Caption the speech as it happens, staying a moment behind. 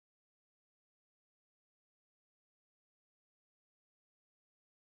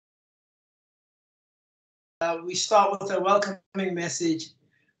we start with a welcoming message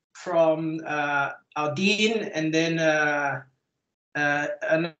from our dean, and then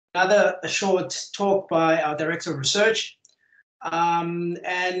another short talk by our director of research.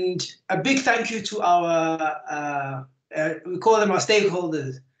 And a big thank you to our, we call them our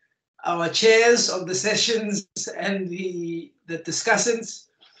stakeholders, our chairs of the sessions and the discussants,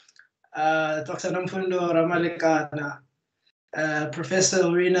 Dr. Namfundo Ramalekana,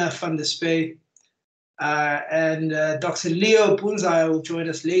 Professor Rina van der Spey, and Dr. Leo Punzai will join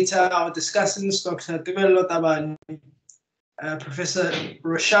us later. Our discussants, Dr. Tibelo Tabani, Professor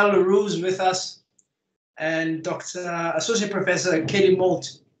Rochelle Leroux is with us, and Associate Professor Kelly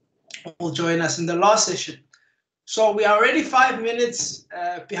Molt will join us in the last session. So we are already 5 minutes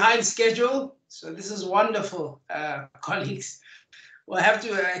behind schedule, so this is wonderful, colleagues. We'll have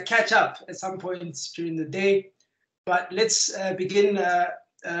to catch up at some point during the day, but let's begin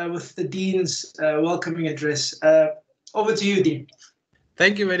with the Dean's welcoming address. Over to you, Dean.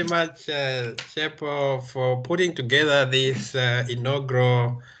 Thank you very much, Chepo, for putting together this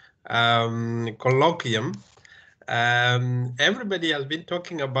inaugural colloquium. Everybody has been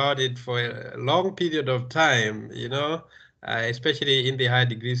talking about it for a long period of time, you know, especially in the Higher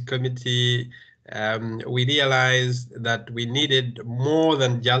Degrees Committee. We realized that we needed more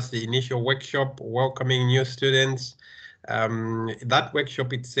than just the initial workshop welcoming new students. That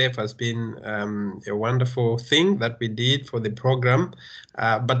workshop itself has been a wonderful thing that we did for the program,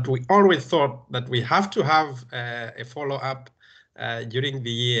 but we always thought that we have to have a follow-up during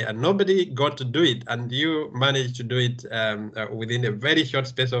the year, and nobody got to do it, and you managed to do it within a very short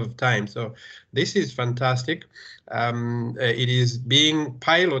space of time. So this is fantastic. It is being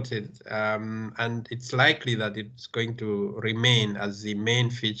piloted, and it's likely that it's going to remain as the main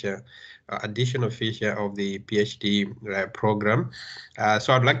feature, additional feature of the PhD program.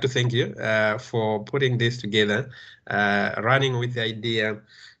 So I'd like to thank you for putting this together, running with the idea.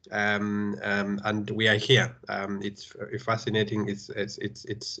 And we are here. It's fascinating.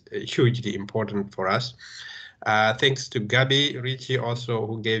 It's hugely important for us. Thanks to Gabi, Richie also,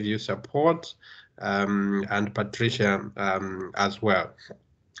 who gave you support, and Patricia as well.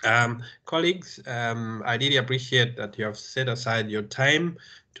 Colleagues, I really appreciate that you have set aside your time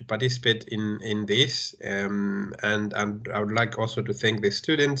to participate in this, and I would like also to thank the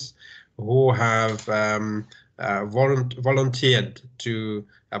students who have volunteered to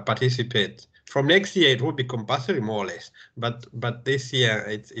participate. From next year, it will be compulsory, more or less. But this year,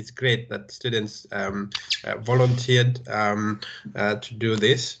 it's great that students volunteered to do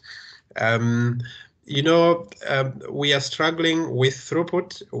this. You know, we are struggling with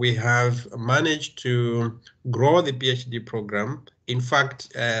throughput. We have managed to grow the PhD program, in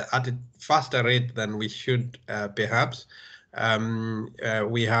fact, at a faster rate than we should, perhaps.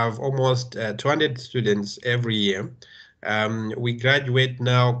 We have almost 200 students every year. We graduate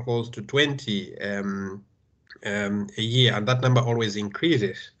now close to 20 a year, and that number always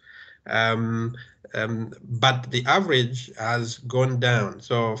increases. But the average has gone down.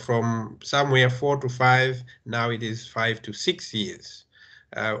 So from somewhere 4 to 5, now it is 5 to 6 years.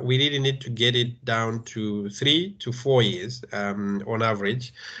 We really need to get it down to 3 to 4 years on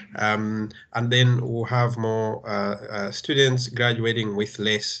average, and then we'll have more students graduating with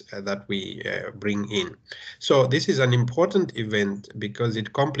less that we bring in. So this is an important event because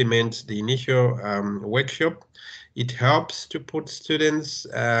it complements the initial workshop. It helps to put students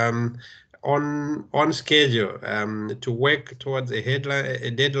on schedule to work towards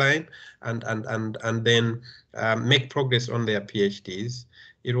a deadline and then make progress on their PhDs.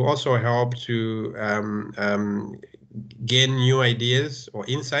 It will also help to gain new ideas or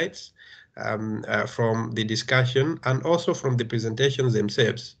insights from the discussion and also from the presentations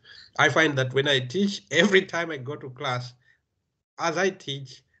themselves. I find that when I teach, every time I go to class, as I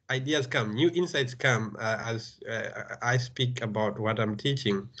teach, ideas come, new insights come as I speak about what I'm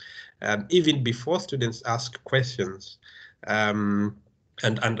teaching, even before students ask questions.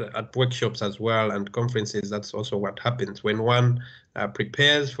 And at workshops as well and conferences, that's also what happens. When one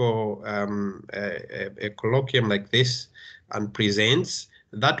prepares for a colloquium like this and presents,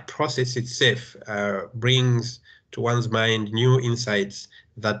 that process itself brings to one's mind new insights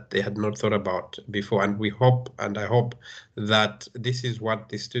that they had not thought about before. And we hope, and I hope, that this is what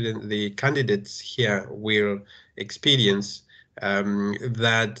the candidates here will experience,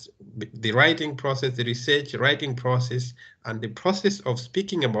 that the writing process, the research writing process, and the process of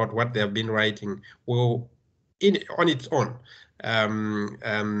speaking about what they have been writing will, on its own,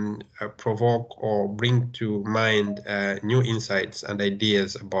 provoke or bring to mind new insights and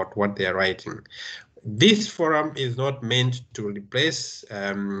ideas about what they are writing. This forum is not meant to replace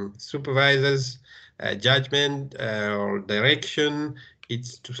supervisors. judgment or direction.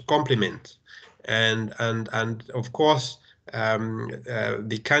 It's to complement, and of course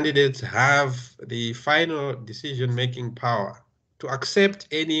the candidates have the final decision-making power to accept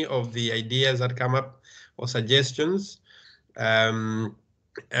any of the ideas that come up or suggestions, and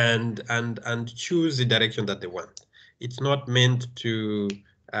choose the direction that they want. It's not meant to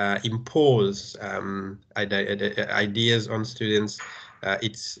impose ideas on students.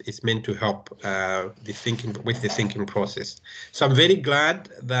 It's meant to help the thinking process. So I'm very glad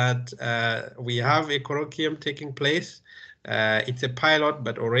that we have a colloquium taking place. It's a pilot,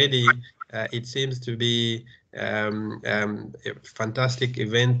 but already it seems to be a fantastic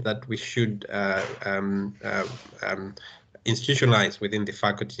event that we should institutionalize within the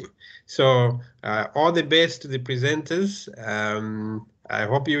faculty. So all the best to the presenters. I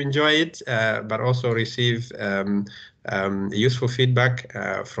hope you enjoy it, but also receive useful feedback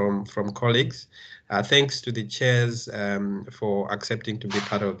from colleagues. Thanks to the chairs for accepting to be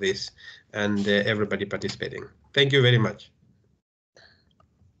part of this, and everybody participating. Thank you very much.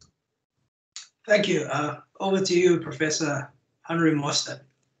 Thank you. Over to you, Professor Henry Mostert.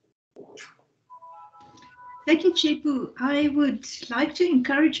 Thank you, Chepu. I would like to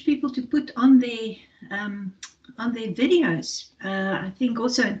encourage people to put on their videos. I think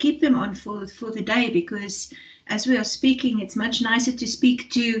also, and keep them on for the day, because as we are speaking, it's much nicer to speak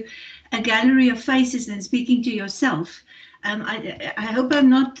to a gallery of faces than speaking to yourself. I hope I'm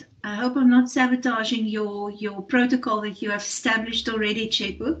not sabotaging your protocol that you have established already,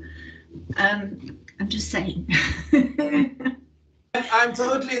 Chepu. I'm just saying. I'm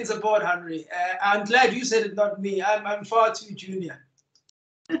totally in support, Henry. I'm glad you said it, not me. I'm far too junior.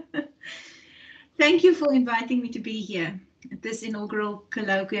 Thank you for inviting me to be here at this inaugural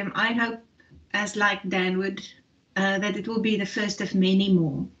colloquium. I hope, as like Danwood, that it will be the first of many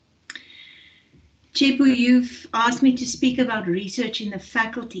more. Chepu, you've asked me to speak about research in the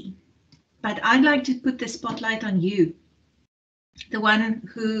faculty, but I'd like to put the spotlight on you, the one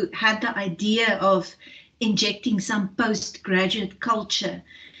who had the idea of injecting some postgraduate culture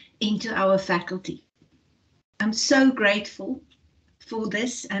into our faculty. I'm so grateful for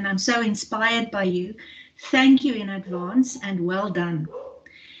this, and I'm so inspired by you. Thank you in advance, and well done.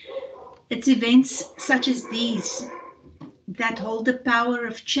 It's events such as these that hold the power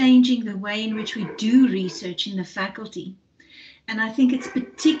of changing the way in which we do research in the faculty. And I think it's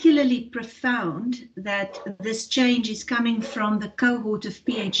particularly profound that this change is coming from the cohort of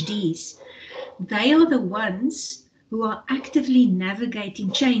PhDs. They are the ones who are actively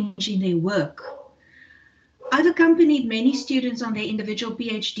navigating change in their work. I've accompanied many students on their individual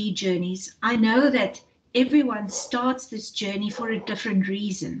PhD journeys. I know that everyone starts this journey for a different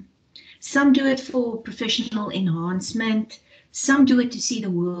reason. Some do it for professional enhancement, some do it to see the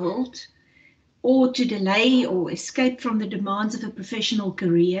world, or to delay or escape from the demands of a professional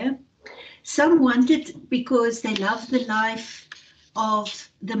career. Some want it because they love the life of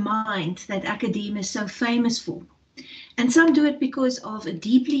the mind that academia is so famous for. And some do it because of a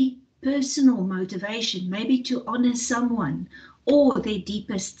deeply personal motivation, maybe to honor someone or their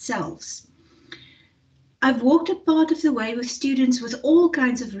deepest selves. I've walked a part of the way with students with all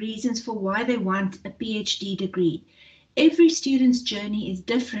kinds of reasons for why they want a PhD degree. Every student's journey is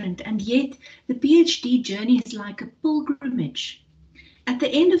different, and yet the PhD journey is like a pilgrimage. At the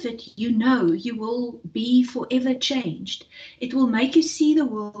end of it, you know you will be forever changed. It will make you see the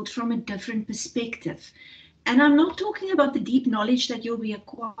world from a different perspective. And I'm not talking about the deep knowledge that you'll be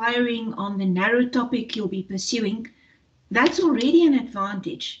acquiring on the narrow topic you'll be pursuing. That's already an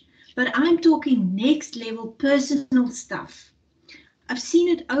advantage. But I'm talking next level personal stuff. I've seen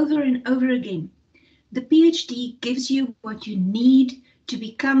it over and over again. The PhD gives you what you need to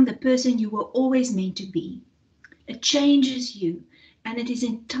become the person you were always meant to be. It changes you, and it is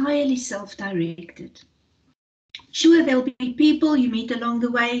entirely self-directed. Sure, there'll be people you meet along the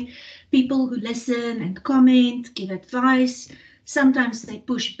way, people who listen and comment, give advice. Sometimes they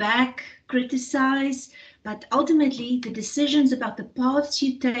push back, criticize, but ultimately the decisions about the paths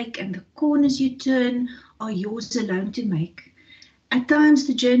you take and the corners you turn are yours alone to make. At times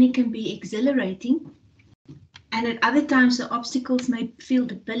the journey can be exhilarating, and at other times the obstacles may feel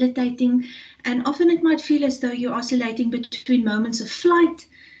debilitating, and often it might feel as though you're oscillating between moments of flight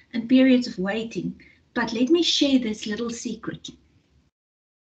and periods of waiting. But let me share this little secret.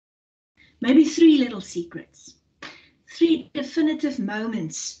 Maybe 3 little secrets. 3 definitive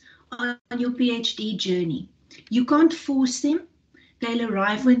moments on your PhD journey. You can't force them. They'll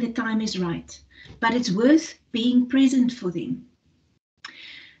arrive when the time is right. But it's worth being present for them.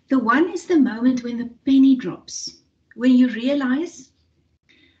 The one is the moment when the penny drops. When you realize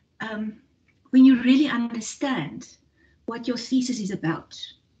when you really understand what your thesis is about.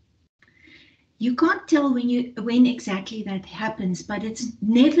 You can't tell when exactly that happens, but it's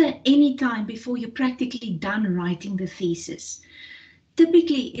never any time before you're practically done writing the thesis.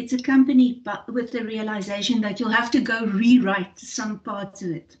 Typically, it's accompanied with the realization that you'll have to go rewrite some parts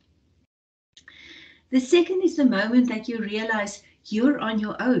of it. The second is the moment that you realize you're on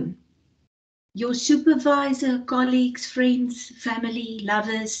your own. Your supervisor, colleagues, friends, family,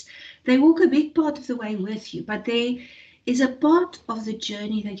 lovers, they walk a big part of the way with you, but there is a part of the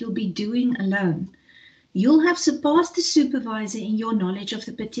journey that you'll be doing alone. You'll have surpassed the supervisor in your knowledge of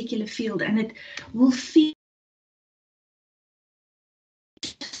the particular field, and it will feel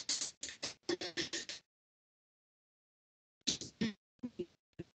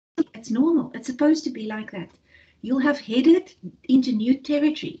it's normal. It's supposed to be like that. You'll have headed into new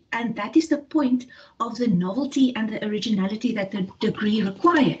territory, and that is the point of the novelty and the originality that the degree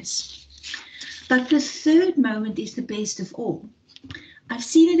requires. But the third moment is the best of all. I've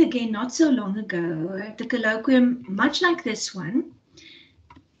seen it again not so long ago at the colloquium, much like this one,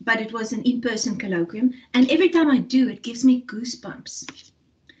 but it was an in-person colloquium, and every time I do, it gives me goosebumps.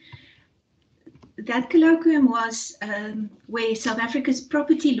 That colloquium was where South Africa's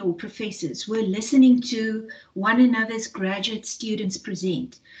property law professors were listening to one another's graduate students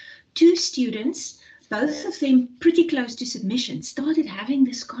present. Two students, both of them pretty close to submission, started having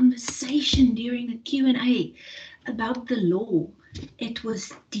this conversation during the Q&A about the law. It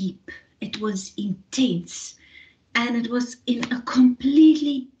was deep, it was intense, and it was in a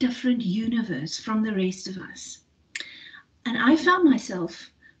completely different universe from the rest of us. And I found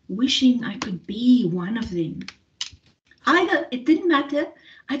myself wishing I could be one of them. Either, it didn't matter,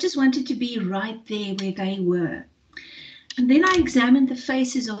 I just wanted to be right there where they were. And then I examined the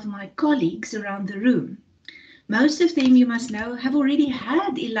faces of my colleagues around the room. Most of them, you must know, have already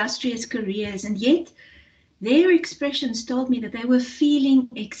had illustrious careers, and yet their expressions told me that they were feeling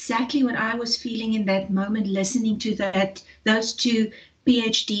exactly what I was feeling in that moment, listening to those two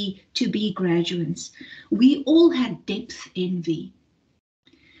PhD to be graduates. We all had depth envy.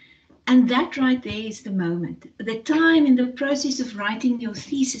 And that right there is the moment, the time in the process of writing your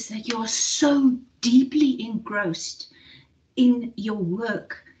thesis that you are so deeply engrossed in your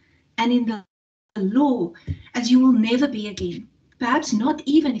work and in the law as you will never be again. Perhaps not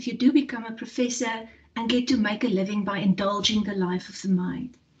even if you do become a professor and get to make a living by indulging the life of the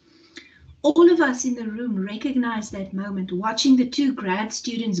mind. All of us in the room recognized that moment, watching the two grad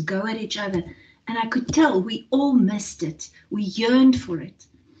students go at each other, and I could tell we all missed it. We yearned for it.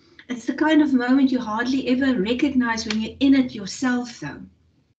 It's the kind of moment you hardly ever recognize when you're in it yourself, though.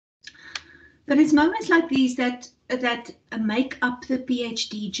 But it's moments like these that make up the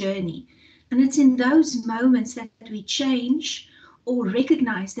PhD journey. And it's in those moments that we change or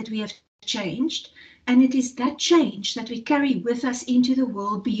recognize that we have changed. And it is that change that we carry with us into the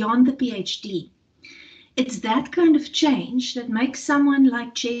world beyond the PhD. It's that kind of change that makes someone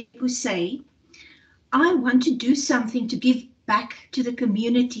like Chepu say, I want to do something to give back to the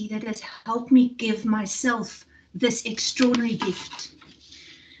community that has helped me give myself this extraordinary gift.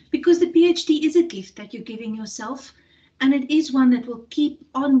 Because the PhD is a gift that you're giving yourself, and it is one that will keep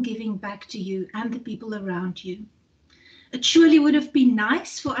on giving back to you and the people around you. It surely would have been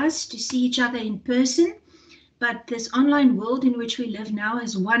nice for us to see each other in person, but this online world in which we live now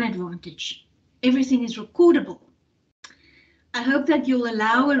has one advantage. Everything is recordable. I hope that you'll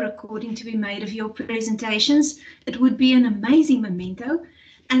allow a recording to be made of your presentations. It would be an amazing memento.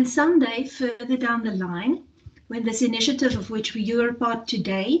 And someday, further down the line, when this initiative of which you are a part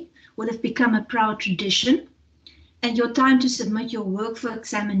today will have become a proud tradition, and your time to submit your work for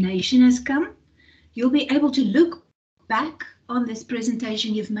examination has come, you'll be able to look back on this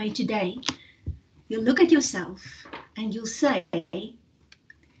presentation you've made today. You'll look at yourself and you'll say,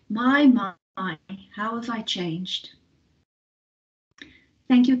 my, how have I changed?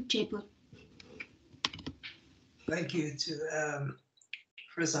 Thank you, Chepu. Thank you to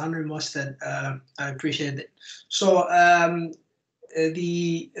Professor Henry Mostert. I appreciate it. So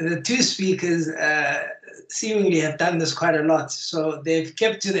the two speakers seemingly have done this quite a lot. So they've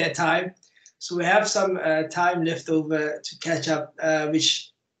kept to their time. So we have some time left over to catch up,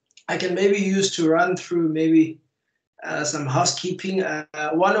 which I can maybe use to run through maybe some housekeeping,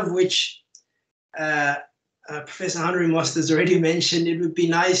 one of which Professor Henry Mostert has already mentioned. It would be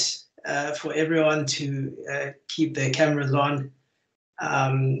nice for everyone to keep their cameras on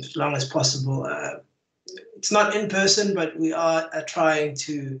as long as possible. It's not in person, but we are trying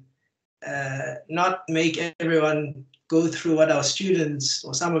to not make everyone go through what our students,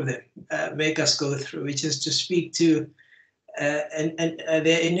 or some of them, make us go through, which is to speak to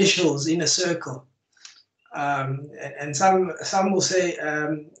their initials in a circle. And some will say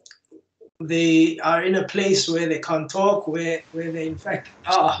they are in a place where they can't talk, where they in fact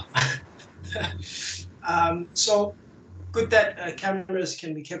are. So good that cameras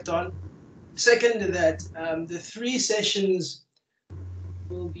can be kept on. Second, that the 3 sessions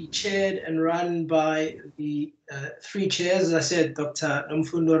will be chaired and run by the 3 chairs. As I said, Dr.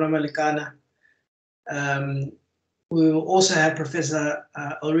 Nomfundo Ramalikana. We will also have Professor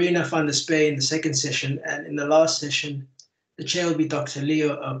Orina van der Spey in the 2nd session, and in the last session, the chair will be Dr.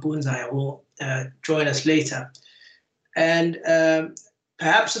 Leo Bunzai, who will join us later. And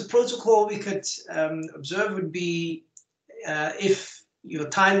perhaps the protocol we could observe would be if your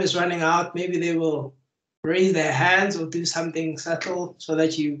time is running out, maybe they will raise their hands or do something subtle so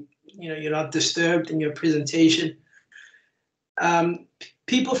that you're not disturbed in your presentation.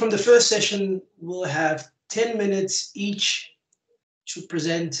 People from the 1st session will have 10 minutes each to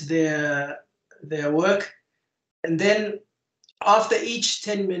present their work, and then after each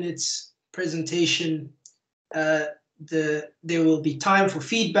 10 minutes presentation, there will be time for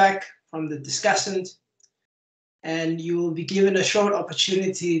feedback from the discussant, and you will be given a short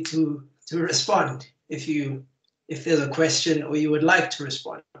opportunity to respond if there's a question or you would like to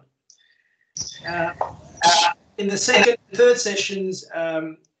respond. In the 2nd and 3rd sessions,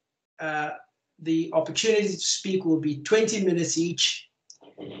 the opportunity to speak will be 20 minutes each.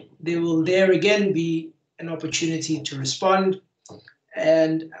 There will there again be an opportunity to respond,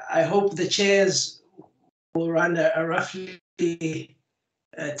 and I hope the chairs will run a roughly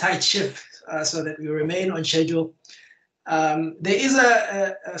tight ship so that we remain on schedule. There is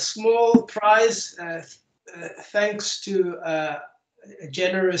a small prize thanks to a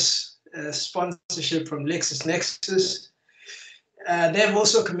generous sponsorship from LexisNexis. They've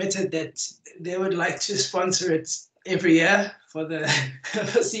also committed that they would like to sponsor it every year for the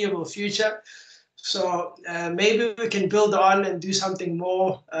foreseeable future. So maybe we can build on and do something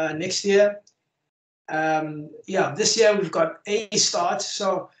more next year. Yeah, this year we've got a start.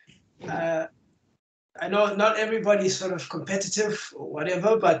 So I know not everybody's sort of competitive or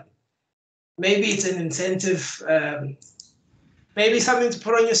whatever, but maybe it's an incentive, maybe something to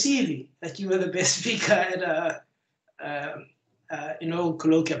put on your CV that you were the best speaker at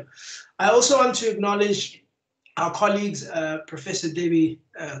colloquium. I also want to acknowledge our colleagues. Professor Debbie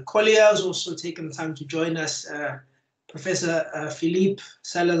Collier has also taken the time to join us. Professor Philippe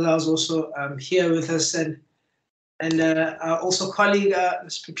Salazar is also here with us, and our also colleague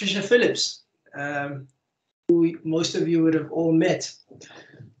Ms. Patricia Phillips, who most of you would have all met.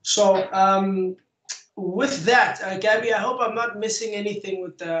 So with that, Gabby, I hope I'm not missing anything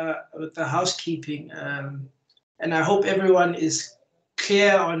with the housekeeping. And I hope everyone is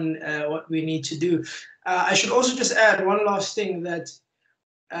clear on what we need to do. I should also just add one last thing, that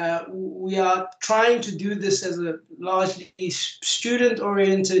we are trying to do this as a largely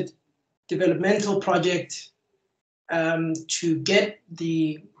student-oriented developmental project to get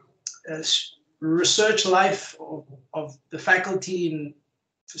the research life of the faculty and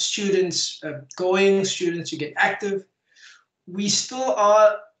students going, students to get active. We still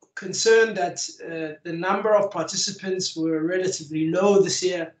are concerned that the number of participants were relatively low this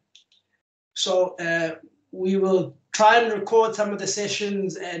year. So we will try and record some of the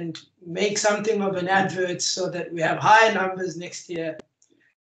sessions and make something of an advert so that we have higher numbers next year.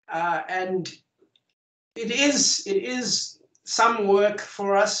 And it is some work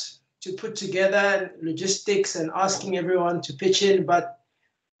for us to put together logistics and asking everyone to pitch in, but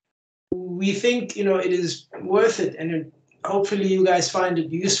we think it is worth it, and hopefully you guys find it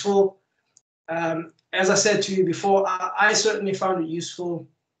useful. As I said to you before, I certainly found it useful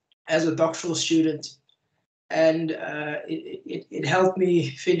as a doctoral student, and it helped me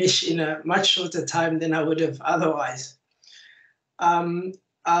finish in a much shorter time than I would have otherwise.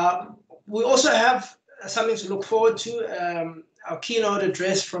 We also have something to look forward to, our keynote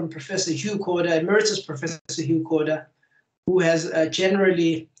address from Professor Hugh Corder, Emeritus Professor Hugh Corder, who has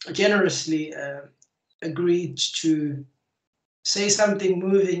generously agreed to say something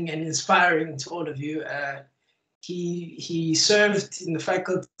moving and inspiring to all of you. He served in the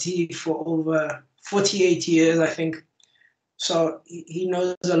faculty for over 48 years, I think. So he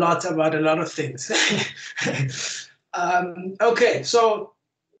knows a lot about a lot of things. Okay, so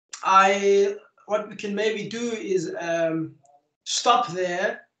what we can maybe do is stop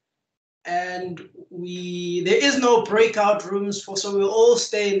there, and there is no breakout rooms so we'll all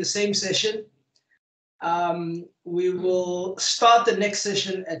stay in the same session. We will start the next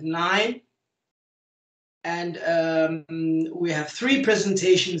session at 9, and we have 3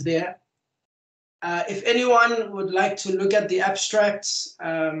 presentations there. If anyone would like to look at the abstracts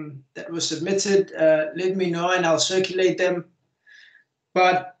that were submitted, let me know and I'll circulate them.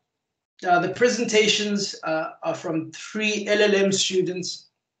 But the presentations are from 3 LLM students.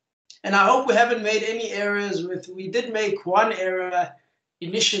 And I hope we haven't made any errors we did make one error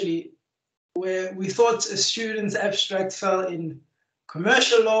initially where we thought a student's abstract fell in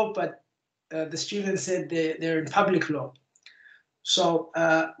commercial law, but the student said they're in public law. So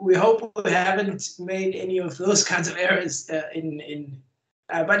we hope we haven't made any of those kinds of errors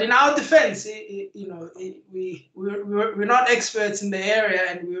but in our defense, we're not experts in the area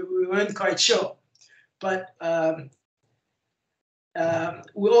and we weren't quite sure. But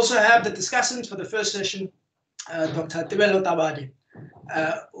we also have the discussants for the first session, Dr. Tebelo Tabadi,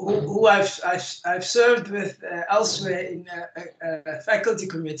 who I've served with elsewhere in a faculty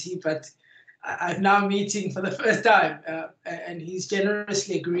committee, but I'm now meeting for the first time, and he's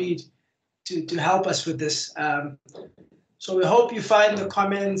generously agreed to help us with this. So we hope you find the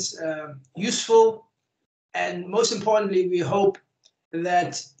comments useful, and most importantly, we hope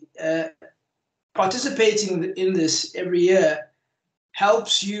that participating in this every year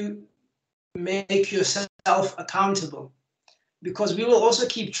helps you make yourself accountable, because we will also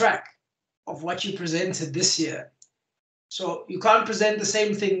keep track of what you presented this year. So you can't present the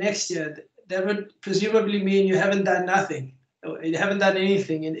same thing next year. That would presumably mean you haven't done nothing, or you haven't done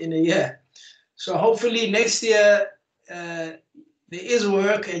anything in a year. So hopefully next year there is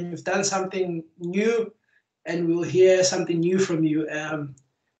work and you've done something new, and we'll hear something new from you.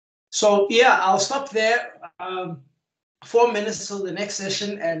 So yeah, I'll stop there. 4 minutes till the next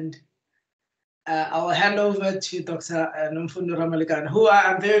session, and I'll hand over to Dr. Nomfundo Ramalikan, who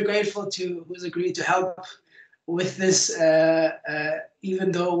I'm very grateful to, who's agreed to help with this,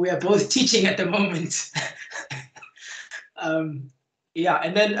 even though we are both teaching at the moment. Yeah,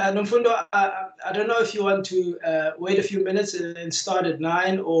 and then Nomfundo, I don't know if you want to wait a few minutes and start at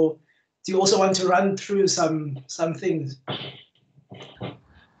 9, or do you also want to run through some things?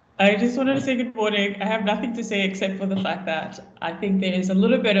 I just wanted to say good morning. I have nothing to say except for the fact that I think there is a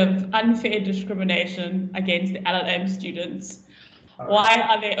little bit of unfair discrimination against the LLM students. Why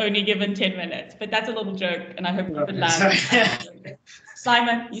are they only given 10 minutes? But that's a little joke, and I hope it lands.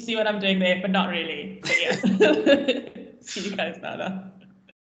 Simon, you see what I'm doing there, but not really. But yeah. See you guys now.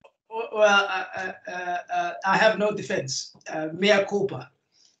 Well, I have no defense. Mea culpa.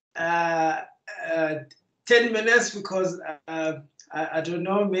 10 minutes because I don't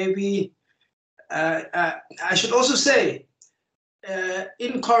know, maybe I should also say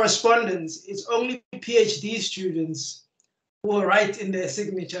in correspondence, it's only PhD students who will write in their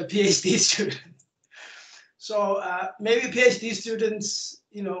signature PhD students. So maybe PhD students,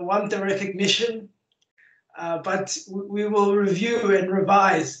 want the recognition, but we will review and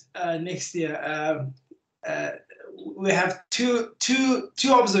revise next year. We have two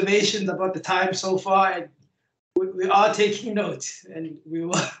observations about the time so far, and we are taking notes, and we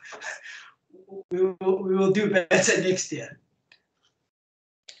will do better next year.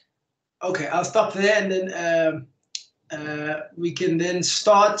 Okay, I'll stop there, and then we can then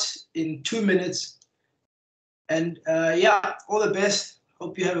start in 2 minutes. And yeah, all the best.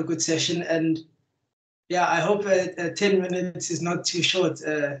 Hope you have a good session, and yeah, I hope 10 minutes is not too short.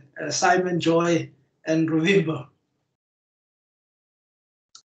 Simon, Joy, and Rovimbo.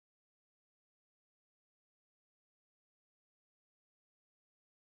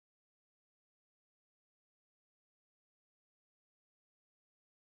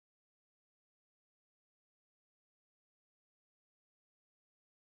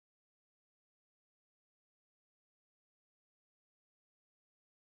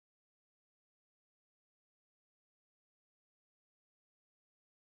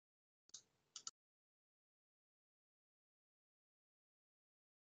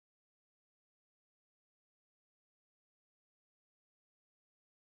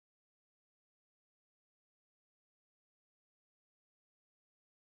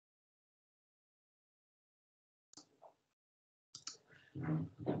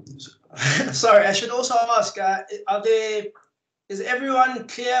 Sorry, I should also ask, is everyone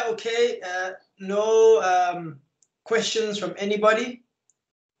clear, okay? No questions from anybody?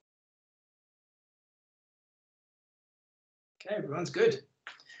 Okay, everyone's good.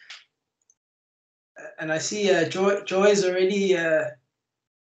 And I see Joy's already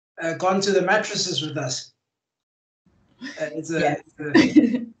gone to the mattresses with us. It's an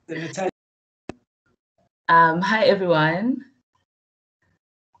Italian. Hi, everyone.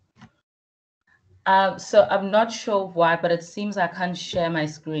 So I'm not sure why, but it seems I can't share my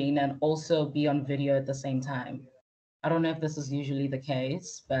screen and also be on video at the same time. I don't know if this is usually the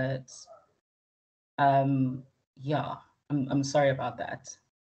case, but Yeah, I'm sorry about that.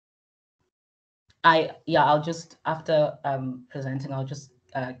 I'll just, after presenting, I'll just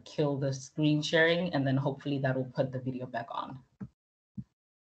kill the screen sharing, and then hopefully that will put the video back on.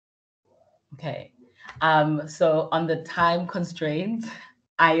 Okay, so on the time constraints,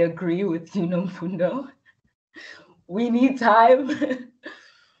 I agree with you, Nomfundo. We need time.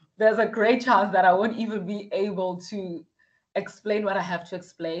 There's a great chance that I won't even be able to explain what I have to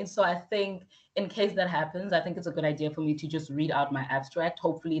explain. So I think in case that happens, I think it's a good idea for me to just read out my abstract.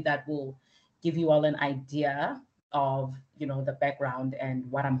 Hopefully that will give you all an idea of, you know, the background and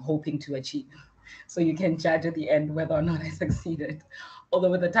what I'm hoping to achieve. So you can judge at the end whether or not I succeeded.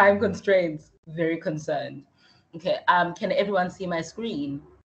 Although with the time constraints, very concerned. Okay, can everyone see my screen?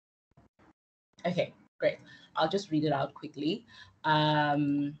 Okay, great. I'll just read it out quickly.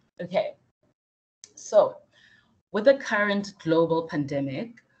 Okay, so with the current global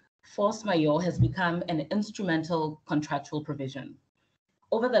pandemic, force majeure has become an instrumental contractual provision.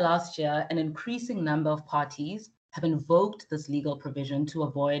 Over the last year, an increasing number of parties have invoked this legal provision to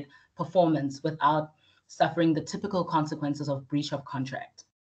avoid performance without suffering the typical consequences of breach of contract.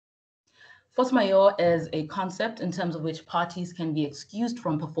 Force majeure is a concept in terms of which parties can be excused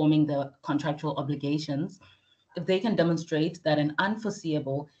from performing their contractual obligations if they can demonstrate that an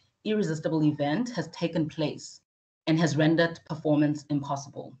unforeseeable, irresistible event has taken place and has rendered performance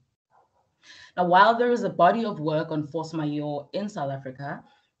impossible. Now, while there is a body of work on force majeure in South Africa,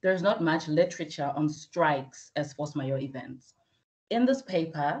 there is not much literature on strikes as force majeure events. In this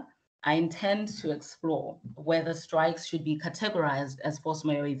paper, I intend to explore whether strikes should be categorized as force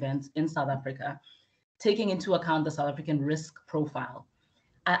majeure events in South Africa, taking into account the South African risk profile.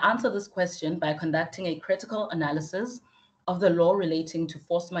 I answer this question by conducting a critical analysis of the law relating to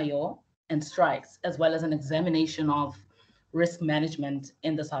force majeure and strikes, as well as an examination of risk management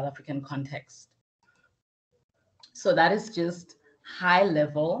in the South African context. So that is just high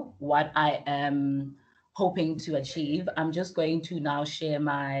level what I am hoping to achieve. I'm just going to now share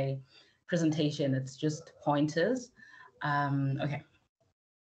my presentation. It's just pointers. Okay.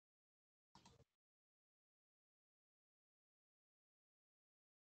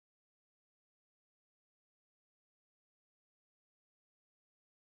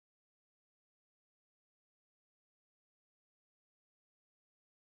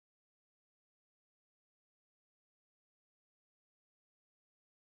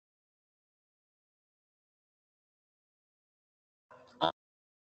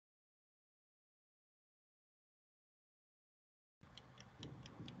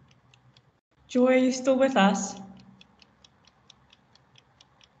 Joy, are you still with us?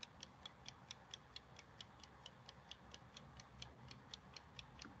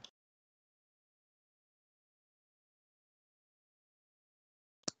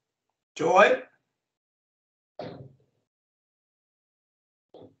 Joy?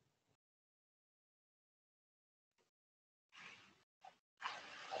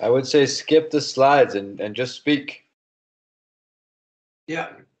 I would say skip the slides and just speak.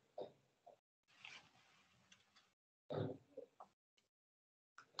 Yeah.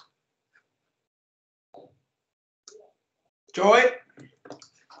 Joy?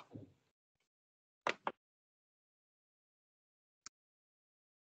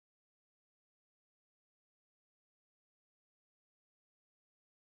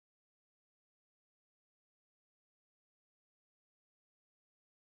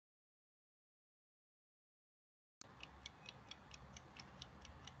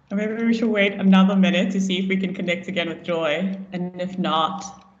 Maybe we should wait another minute to see if we can connect again with Joy. And if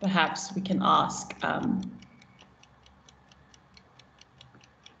not, perhaps we can ask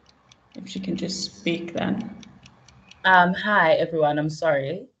if she can just speak then. Hi, everyone. I'm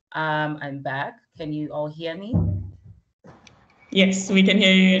sorry. I'm back. Can you all hear me? Yes, we can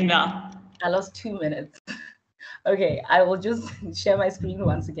hear you now. I lost 2 minutes. Okay, I will just share my screen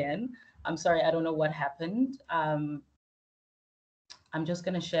once again. I'm sorry, I don't know what happened. I'm just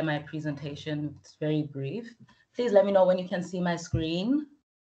going to share my presentation. It's very brief. Please let me know when you can see my screen.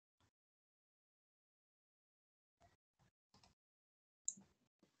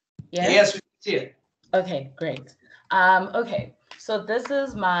 Yes, we can see it. Okay, great. Okay, so this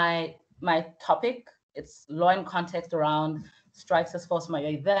is my topic. It's law and context around strikes as force majeure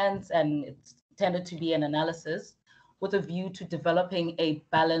events, and it's intended to be an analysis with a view to developing a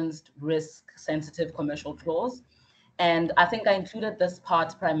balanced, risk-sensitive commercial clause. And I think I included this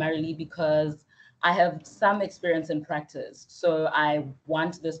part primarily because I have some experience in practice. So I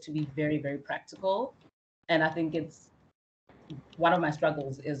want this to be very, very practical. And I think it's one of my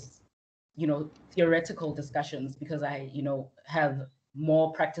struggles is, you know, theoretical discussions, because I, you know, have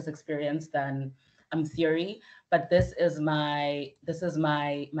more practice experience than theory, but this is my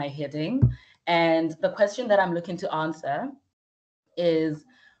heading. And the question that I'm looking to answer is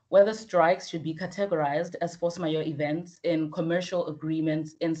whether strikes should be categorized as force majeure events in commercial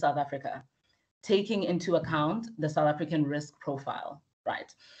agreements in South Africa, taking into account the South African risk profile,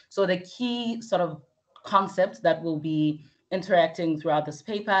 right? So the key sort of concepts that will be interacting throughout this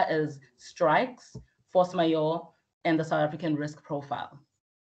paper is strikes, force majeure, and the South African risk profile,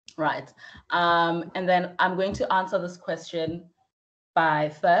 right? And then I'm going to answer this question by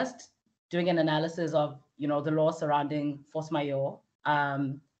first doing an analysis of, the law surrounding force majeure.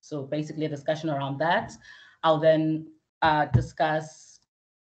 So basically a discussion around that. I'll then discuss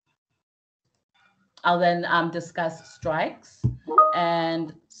strikes,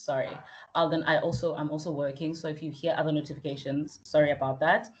 and sorry, I'm also working, so if you hear other notifications, sorry about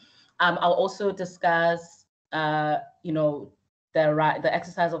that. I'll also discuss the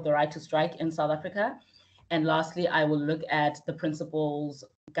exercise of the right to strike in South Africa, and lastly I will look at the principles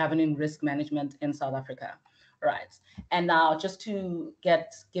governing risk management in South Africa. Right, and now just to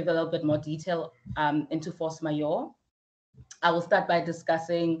give a little bit more detail into force majeure, I will start by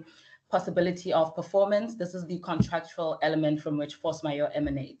discussing possibility of performance. This is the contractual element from which force majeure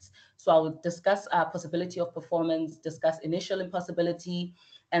emanates. So I will discuss possibility of performance, discuss initial impossibility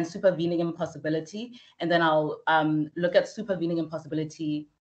and supervening impossibility, and then I'll look at supervening impossibility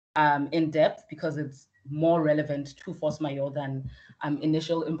in depth because it's more relevant to force majeure than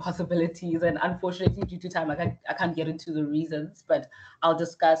initial impossibilities. And unfortunately, due to time, I can't get into the reasons, but I'll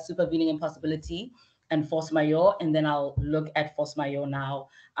discuss supervening impossibility and force majeure, and then I'll look at force majeure now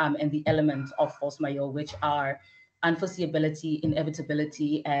and the elements of force majeure, which are unforeseeability,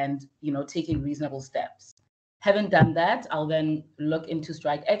 inevitability, and taking reasonable steps. Having done that, I'll then look into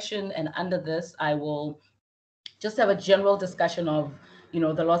strike action, and under this, I will just have a general discussion of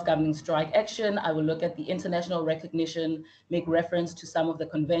the laws governing strike action. I will look at the international recognition, make reference to some of the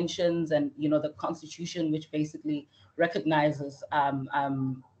conventions and the constitution, which basically recognizes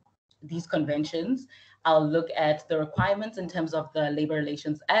these conventions. I'll look at the requirements in terms of the Labor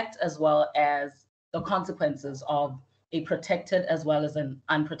Relations Act, as well as the consequences of a protected as well as an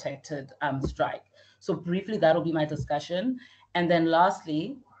unprotected strike. So briefly, that'll be my discussion. And then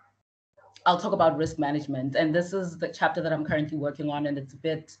lastly, I'll talk about risk management. And this is the chapter that I'm currently working on, and it's a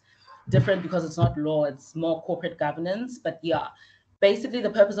bit different because it's not law, it's more corporate governance. But yeah, basically the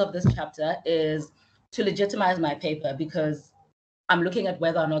purpose of this chapter is to legitimize my paper because I'm looking at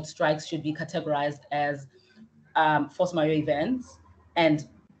whether or not strikes should be categorized as force majeure events. And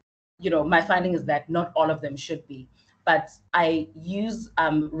my finding is that not all of them should be. But I use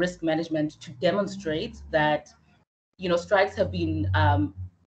risk management to demonstrate that strikes have been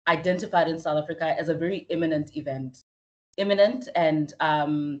identified in South Africa as a very imminent event. Imminent, and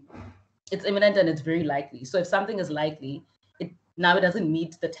it's imminent and it's very likely. So if something is likely, it doesn't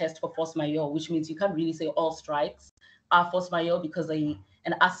meet the test for force majeure, which means you can't really say all strikes are force majeure because an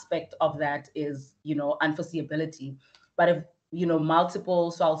aspect of that is unforeseeability. But if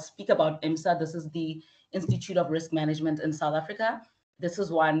multiple, so I'll speak about IMSA. This is the Institute of Risk Management in South Africa. This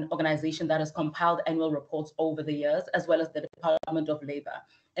is one organization that has compiled annual reports over the years, as well as the Department of Labor.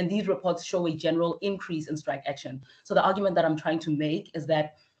 And these reports show a general increase in strike action. So the argument that I'm trying to make is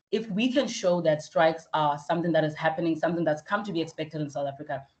that if we can show that strikes are something that is happening, something that's come to be expected in South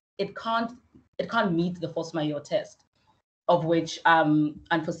Africa, it can't meet the force majeure test, of which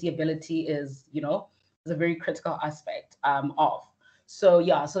unforeseeability is, is a very critical aspect of. So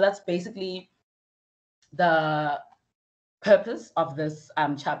yeah, so that's basically the purpose of this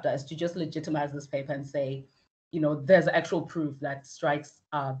chapter, is to just legitimize this paper and say, there's actual proof that strikes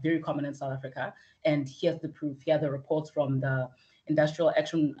are very common in South Africa, and here's the proof. Here are the reports from the Industrial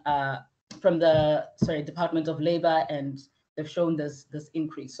Action, from the Department of Labor, and they've shown this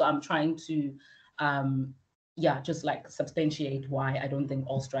increase. So I'm trying to, just like substantiate why I don't think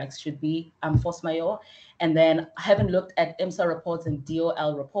all strikes should be force majeure. And then, having looked at IMSA reports and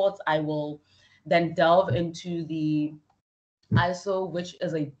DOL reports, I will then delve into the ISO, which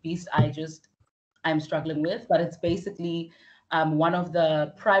is a beast I'm struggling with, but it's basically one of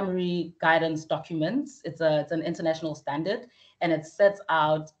the primary guidance documents. It's an international standard, and it sets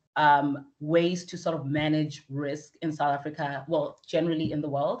out ways to sort of manage risk in South Africa, well, generally in the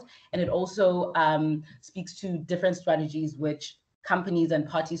world. And it also speaks to different strategies which companies and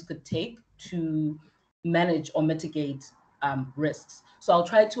parties could take to manage or mitigate risks. So I'll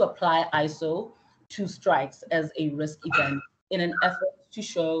try to apply ISO to strikes as a risk event in an effort to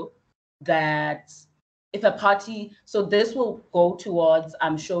show that if a party, so this will go towards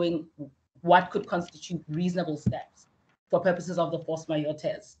showing what could constitute reasonable steps. for purposes of the force majeure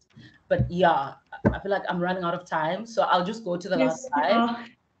test. But yeah, I feel like I'm running out of time, so I'll just go to the last slide.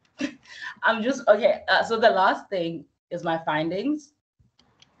 I'm just, okay, so the last thing is my findings,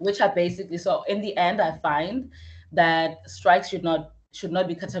 which are basically, so in the end, I find that strikes should not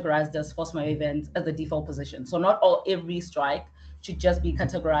be categorized as force majeure events as the default position. So not every strike should just be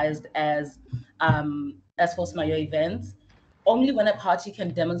categorized as force majeure events. Only when a party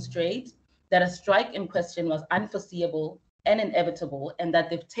can demonstrate that a strike in question was unforeseeable and inevitable, and that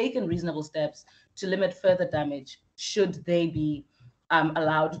they've taken reasonable steps to limit further damage, should they be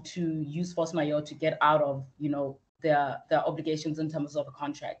allowed to use force majeure to get out of, their obligations in terms of a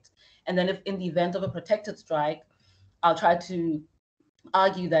contract. And then if in the event of a protected strike, I'll try to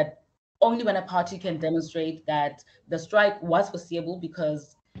argue that only when a party can demonstrate that the strike was foreseeable,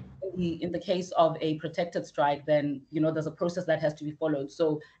 because in the case of a protected strike, then there's a process that has to be followed.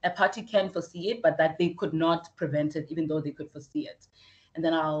 So a party can foresee it, but that they could not prevent it, even though they could foresee it. And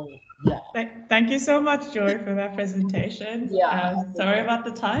then Thank you so much, Joy, for that presentation. Sorry about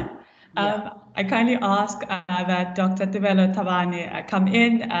the time. I kindly ask that Dr. Tebelo Tabane come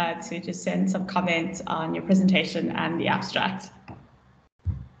in to just send some comments on your presentation and the abstract.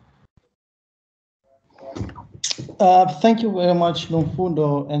 Thank you very much,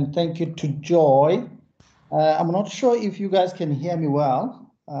 Nomfundo, and thank you to Joy. I'm not sure if you guys can hear me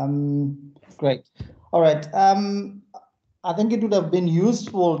well. Great. All right. I think it would have been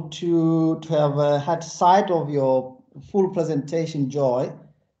useful to have had sight of your full presentation, Joy.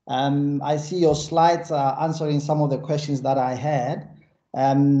 I see your slides are answering some of the questions that I had.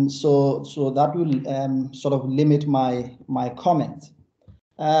 So that will sort of limit my comments.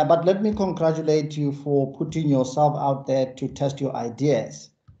 But let me congratulate you for putting yourself out there to test your ideas,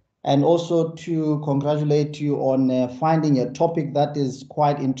 and also to congratulate you on finding a topic that is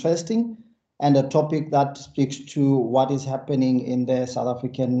quite interesting, and a topic that speaks to what is happening in the South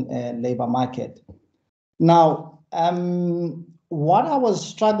African labor market. Now, what I was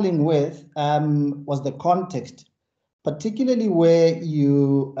struggling with was the context, particularly where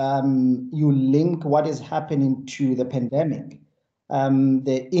you link what is happening to the pandemic.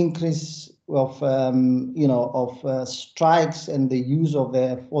 The increase of strikes and the use of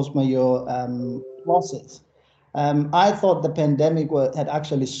the force majeure clauses. I thought the pandemic had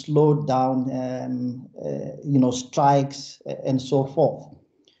actually slowed down, strikes and so forth.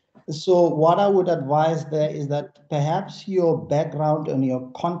 So what I would advise there is that perhaps your background and your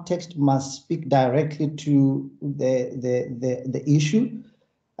context must speak directly to the issue.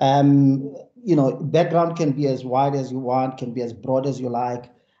 Background can be as wide as you want, can be as broad as you like,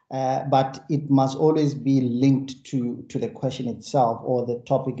 but it must always be linked to the question itself or the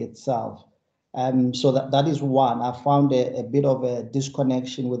topic itself. So that is one. I found a bit of a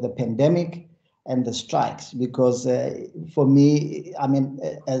disconnection with the pandemic and the strikes, because for me, I mean,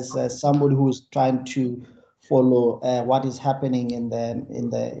 as somebody who's trying to follow what is happening in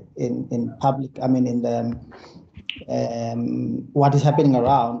public, I mean, in the what is happening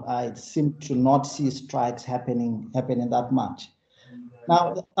around, I seem to not see strikes happening that much.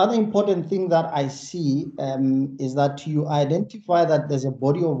 Now, the other important thing that I see is that you identify that there's a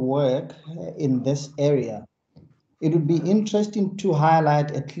body of work in this area. It would be interesting to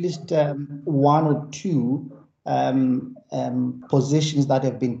highlight at least one or two positions that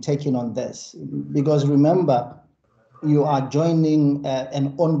have been taken on this, because remember, you are joining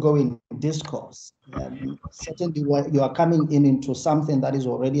an ongoing discourse. Certainly, you are coming into something that is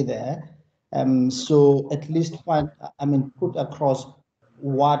already there. So at least put across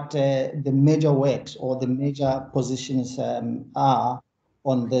what the major works or the major positions are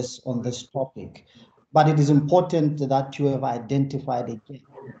on this topic. But it is important that you have identified it,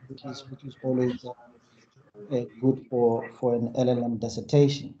 which is always good for an LLM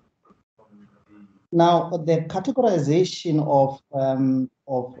dissertation. Now, the categorization of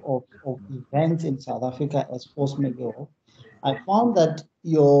events in South Africa as force majeure, I found that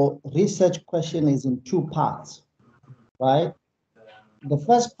your research question is in two parts, right? The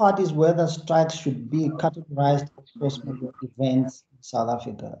first part is whether strikes should be categorized as force majeure events in South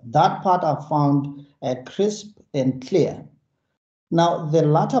Africa. That part I found crisp and clear. Now, the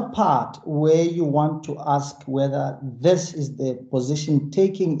latter part, where you want to ask whether this is the position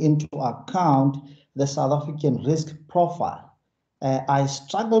taking into account the South African risk profile, I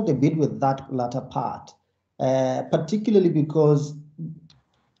struggled a bit with that latter part, particularly because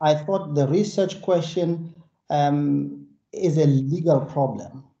I thought the research question is a legal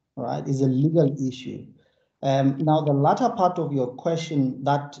problem, right? Is a legal issue. Now, the latter part of your question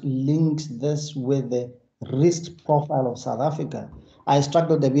that links this with the risk profile of South Africa, I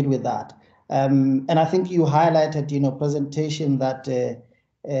struggled a bit with that. And I think you highlighted in your presentation that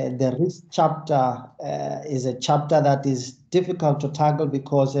the risk chapter is a chapter that is difficult to tackle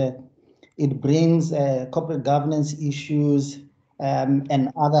because it brings corporate governance issues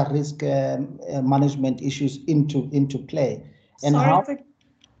and other risk management issues into play. And sorry to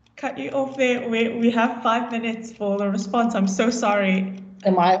cut you off there. We have 5 minutes for the response. I'm so sorry.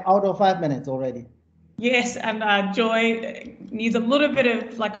 Am I out of 5 minutes already? Yes, and Joy needs a little bit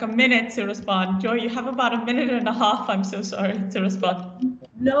of like a minute to respond. Joy, you have about a minute and a half. I'm so sorry to respond.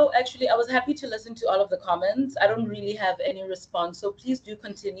 No, actually, I was happy to listen to all of the comments. I don't really have any response, so please do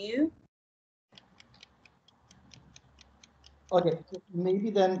continue. Okay,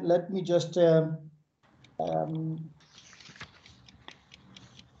 maybe then let me just, yeah,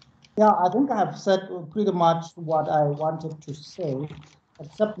 I think I have said pretty much what I wanted to say,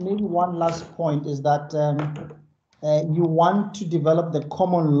 except maybe one last point is that you want to develop the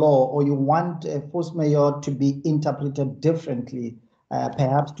common law, or you want force majeure to be interpreted differently,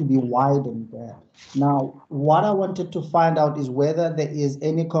 perhaps to be widened. Now, what I wanted to find out is whether there is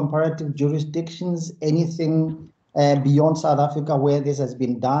any comparative jurisdictions, anything beyond South Africa where this has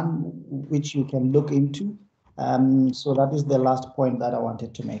been done, which you can look into. So that is the last point that I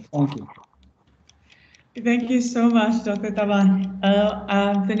wanted to make. Thank you. Thank you so much, Dr. Taban.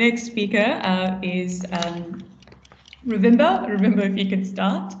 The next speaker is Ravimba. Ravimba, if you could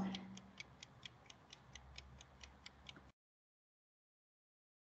start.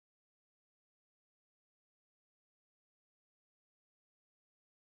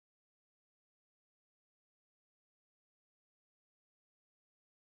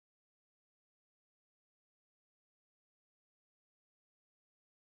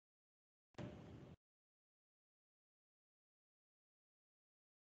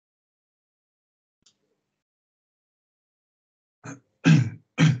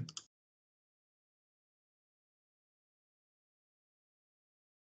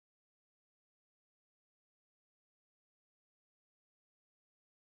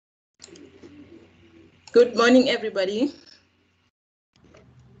 Good morning, everybody.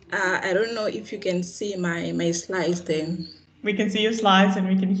 I don't know if you can see my slides there. We can see your slides and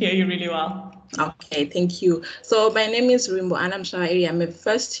we can hear you really well. Okay, thank you. So my name is Rimbo Anam Shairi. I'm a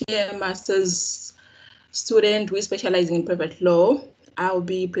first-year master's student who is specializing in private law. I'll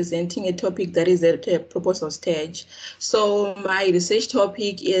be presenting a topic that is at a proposal stage. So my research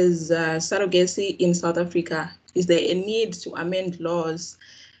topic is surrogacy in South Africa. Is there a need to amend laws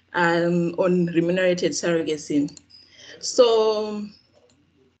on remunerated surrogacy? So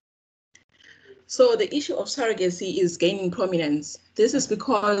the issue of surrogacy is gaining prominence. This is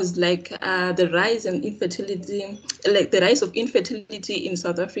because the rise in infertility, the rise of infertility in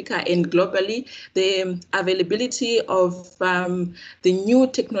South Africa and globally, the availability of the new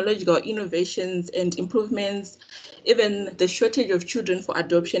technological innovations and improvements, even the shortage of children for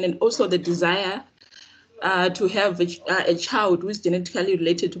adoption, and also the desire to have a child who is genetically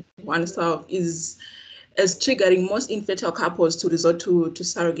related to oneself is triggering most infertile couples to resort to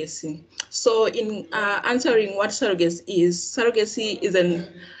surrogacy. So in answering what surrogacy is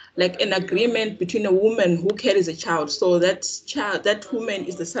an agreement between a woman who carries a child. So that woman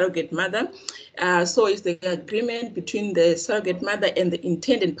is the surrogate mother. So it's the agreement between the surrogate mother and the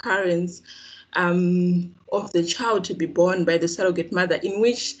intended parents of the child to be born by the surrogate mother, in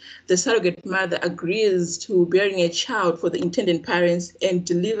which the surrogate mother agrees to bearing a child for the intended parents and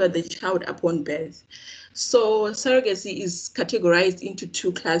deliver the child upon birth. So surrogacy is categorized into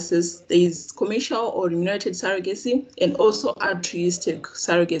two classes. There is commercial or remunerated surrogacy and also altruistic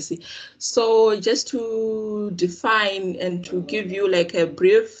surrogacy. So just to define and to give you a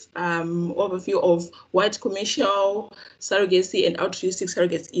brief overview of what commercial surrogacy and altruistic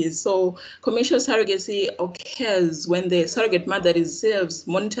surrogacy is. So commercial surrogacy occurs when the surrogate mother receives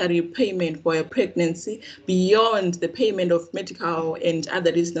monetary payment for a pregnancy beyond the payment of medical and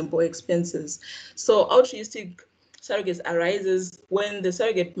other reasonable expenses. So altruistic surrogacy arises when the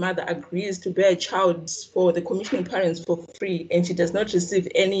surrogate mother agrees to bear a child for the commissioning parents for free, and she does not receive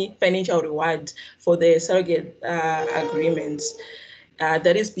any financial reward for the surrogate agreements.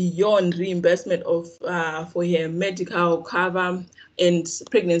 That is beyond reimbursement of for her medical cover and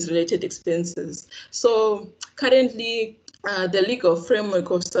pregnancy-related expenses. So currently, the legal framework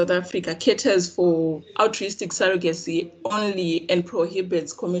of South Africa caters for altruistic surrogacy only and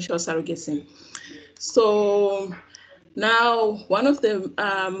prohibits commercial surrogacy. So now, one of the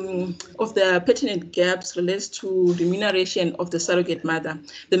pertinent gaps relates to remuneration of the surrogate mother.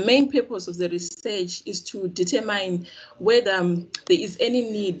 The main purpose of the research is to determine whether there is any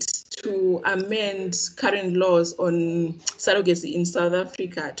need to amend current laws on surrogacy in South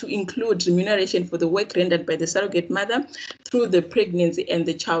Africa to include remuneration for the work rendered by the surrogate mother through the pregnancy and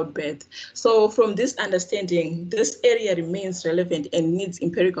the childbirth. So from this understanding, this area remains relevant and needs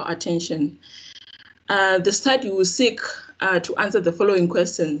empirical attention. The study will seek to answer the following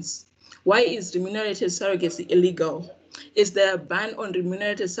questions. Why is remunerated surrogacy illegal? Is the ban on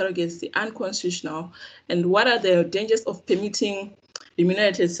remunerated surrogacy unconstitutional? And what are the dangers of permitting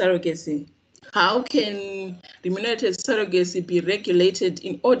remunerated surrogacy? How can remunerated surrogacy be regulated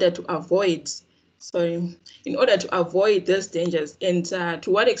in order to avoid those dangers? And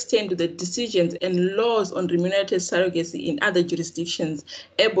to what extent do the decisions and laws on remunerated surrogacy in other jurisdictions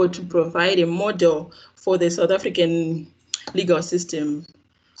able to provide a model for the South African legal system?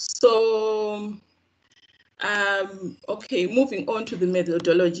 So, okay, moving on to the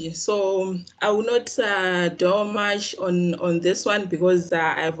methodology. So I will not dwell much on this one because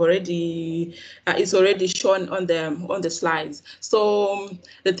I've already it's already shown on the slides. So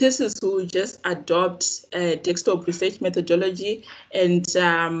the thesis will just adopt a desktop research methodology, and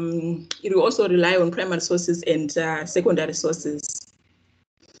it will also rely on primary sources and secondary sources.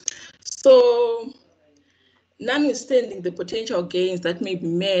 So, notwithstanding the potential gains that may be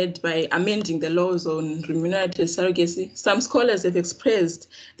made by amending the laws on remunerated surrogacy, some scholars have expressed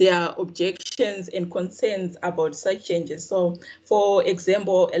their objections and concerns about such changes. So, for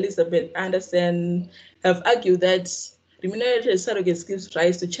example, Elizabeth Anderson have argued that remunerated surrogacy gives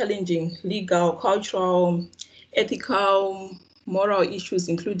rise to challenging legal, cultural, ethical, moral issues,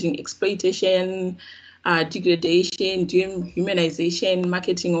 including exploitation, degradation, dehumanization,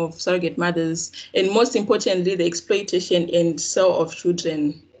 marketing of surrogate mothers, and most importantly, the exploitation and sale of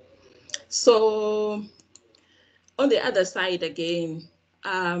children. So on the other side, again,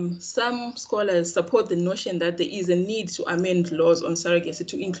 some scholars support the notion that there is a need to amend laws on surrogacy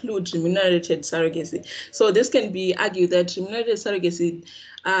to include remunerated surrogacy. So this can be argued that remunerated surrogacy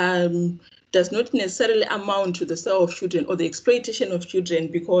does not necessarily amount to the sale of children or the exploitation of children,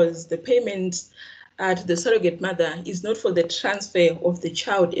 because the payment to the surrogate mother is not for the transfer of the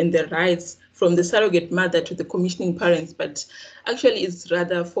child and the rights from the surrogate mother to the commissioning parents, but actually it's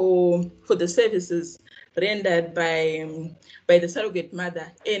rather for the services rendered by the surrogate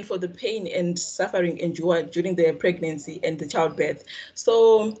mother and for the pain and suffering endured during the pregnancy and the childbirth.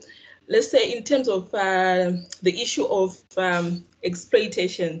 So let's say in terms of the issue of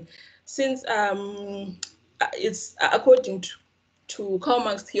exploitation, since it's according to Karl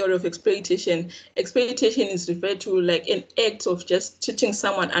Marx's theory of exploitation, exploitation is referred to like an act of just treating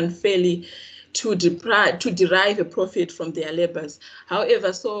someone unfairly to derive a profit from their labors.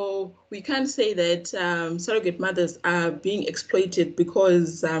 However, so we can't say that surrogate mothers are being exploited,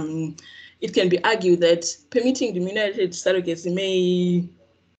 because it can be argued that permitting remunerated surrogacy may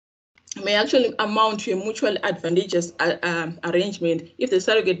actually amount to a mutually advantageous arrangement if the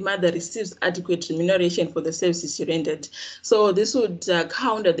surrogate mother receives adequate remuneration for the services she rendered. So this would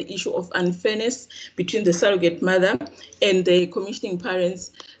counter the issue of unfairness between the surrogate mother and the commissioning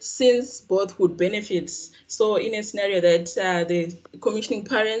parents, since both would benefit. So in a scenario that the commissioning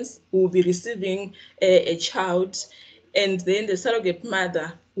parents will be receiving a child, and then the surrogate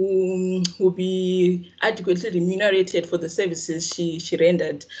mother will be adequately remunerated for the services she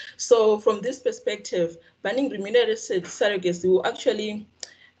rendered. So from this perspective, banning remunerated surrogacy will actually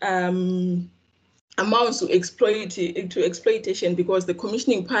amounts to exploitation, because the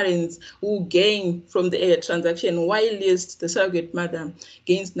commissioning parents will gain from the transaction, whilst the surrogate mother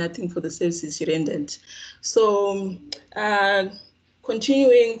gains nothing for the services she rendered. So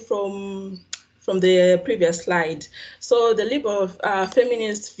continuing from the previous slide. So the liberal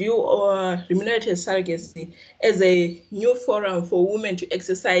feminist view remunerated surrogacy as a new forum for women to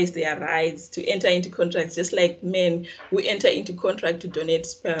exercise their rights to enter into contracts, just like men who enter into contract to donate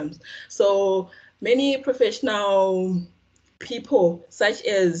sperm. So many professional people, such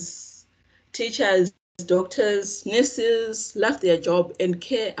as teachers, doctors, nurses, love their job and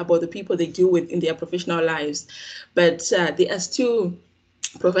care about the people they deal with in their professional lives, but they are still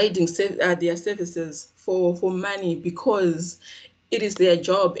providing their services for money, because it is their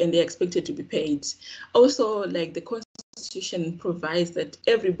job and they're expected to be paid. Also, like the Constitution provides that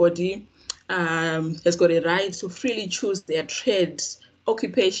everybody has got a right to freely choose their trade,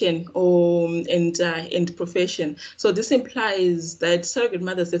 occupation, and profession. So this implies that surrogate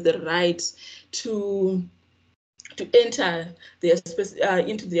mothers have the right to enter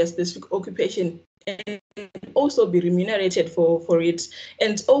into their specific occupation and also be remunerated for it.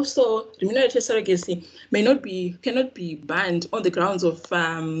 And also remunerated surrogacy cannot be banned on the grounds of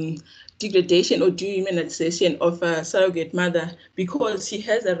degradation or dehumanization of a surrogate mother, because she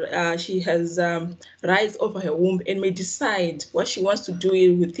has rights over her womb and may decide what she wants to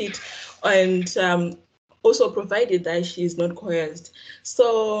do with it, and also provided that she is not coerced.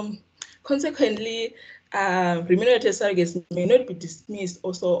 So consequently, remunerated surrogacy may not be dismissed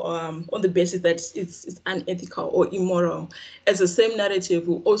also on the basis that it's unethical or immoral, as the same narrative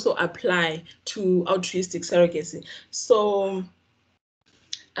will also apply to altruistic surrogacy. So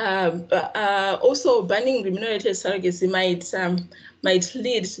also banning remunerated surrogacy might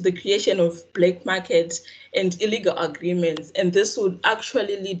lead to the creation of black market and illegal agreements, and this would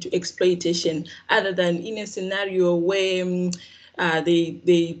actually lead to exploitation, other than in a scenario where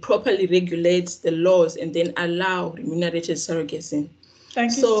they properly regulate the laws and then allow remunerated surrogacy.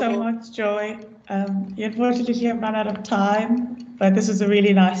 Thank you so much, Joy. You unfortunately have run out of time, but this was a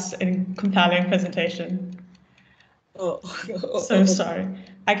really nice and compelling presentation. Oh. So sorry.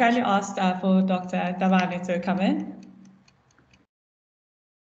 I kindly asked for Dr. Tabane to come in.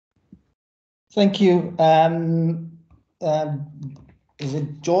 Thank you. Is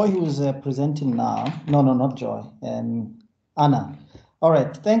it Joy who's presenting now? No, not Joy. Anna. All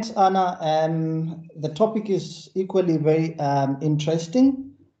right. Thanks, Anna. The topic is equally very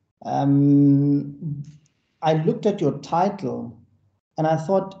interesting. I looked at your title and I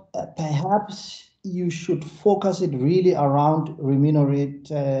thought perhaps you should focus it really around remunerated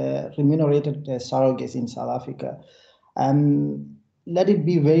surrogates in South Africa. Let it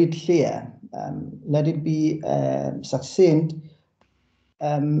be very clear. Let it be succinct.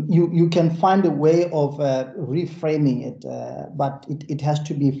 You can find a way of reframing it, but it has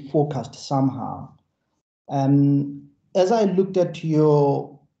to be focused somehow. As I looked at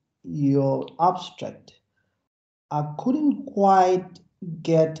your abstract, I couldn't quite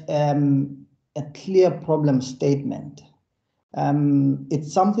get a clear problem statement.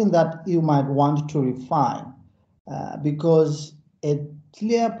 It's something that you might want to refine, because a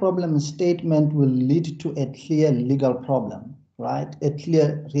clear problem statement will lead to a clear legal problem, right? A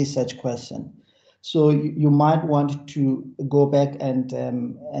clear research question. So you might want to go back and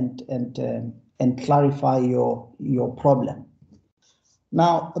clarify your problem.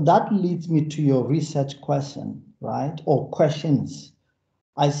 Now that leads me to your research question, right? Or questions.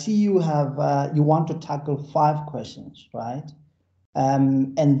 I see you have you want to tackle 5 questions, right?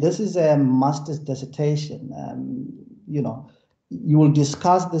 And this is a master's dissertation. You know, you will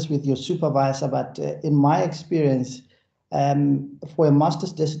discuss this with your supervisor, but in my experience, for a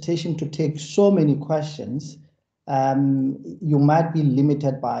master's dissertation to take so many questions, you might be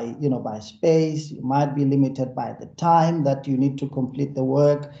limited by, by space. You might be limited by the time that you need to complete the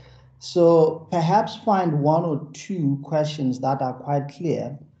work. So perhaps find 1 or 2 questions that are quite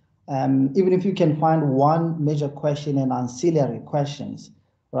clear. Even if you can find 1 major question and ancillary questions,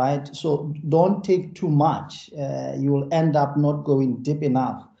 right? So don't take too much. You will end up not going deep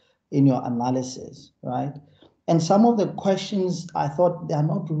enough in your analysis, right? And some of the questions, I thought they are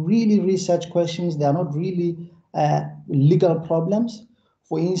not really research questions. They are not really legal problems.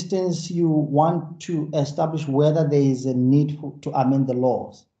 For instance, you want to establish whether there is a need to amend the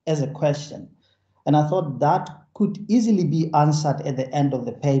laws as a question. And I thought that could easily be answered at the end of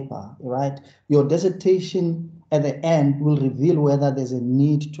the paper, right? Your dissertation at the end will reveal whether there's a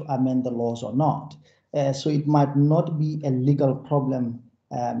need to amend the laws or not. So it might not be a legal problem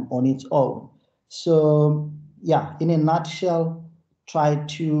on its own. So yeah, in a nutshell, try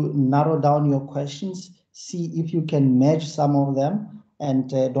to narrow down your questions, see if you can match some of them, and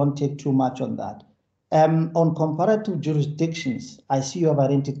don't take too much on that. On comparative jurisdictions, I see you have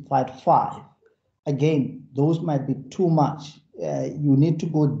identified 5. Again, those might be too much. You need to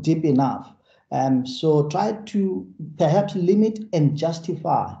go deep enough. So try to perhaps limit and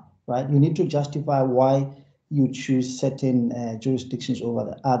justify, right? You need to justify why you choose certain jurisdictions over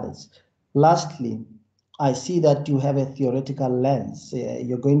the others. Lastly, I see that you have a theoretical lens.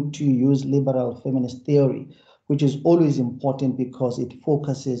 You're going to use liberal feminist theory, which is always important because it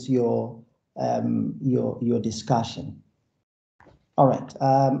focuses your discussion. All right.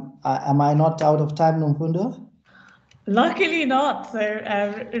 Am I not out of time, Nomfundo? Luckily not. So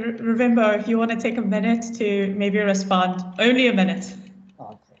remember, if you want to take a minute to maybe respond, only a minute.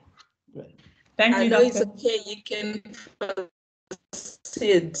 Okay, great. Thank you, I know Doctor. it's okay. You can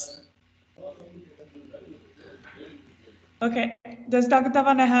proceed. Okay. Does Dr.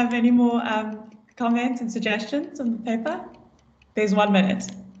 Tabane have any more comments and suggestions on the paper? There's 1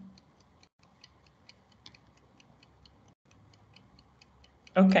 minute.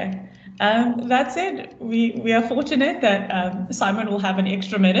 Okay. That said, we are fortunate that Simon will have an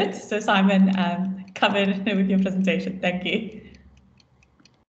extra minute. So Simon, covered with your presentation. Thank you.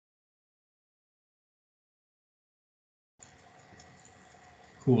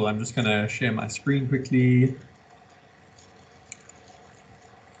 Cool, I'm just going to share my screen quickly.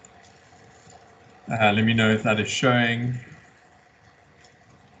 Let me know if that is showing.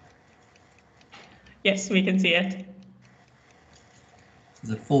 Yes, we can see it. Is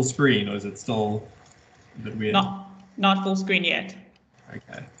it full screen or is it still a bit weird? Not full screen yet.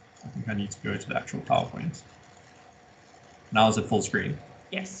 Okay, I think I need to go to the actual PowerPoint. Now is it full screen?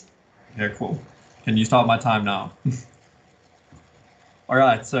 Yes. Okay, cool. Can you start my time now? All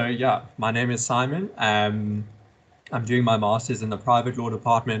right, so yeah, my name is Simon. I'm doing my master's in the private law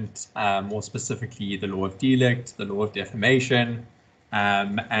department, more specifically the law of delict, the law of defamation.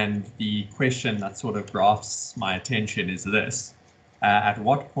 And the question that sort of grasps my attention is this. At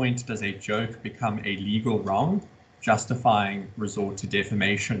what point does a joke become a legal wrong, justifying resort to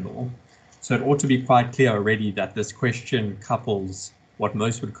defamation law? So it ought to be quite clear already that this question couples what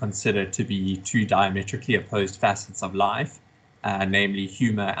most would consider to be two diametrically opposed facets of life, namely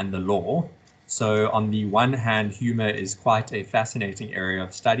humor and the law. So on the one hand, humor is quite a fascinating area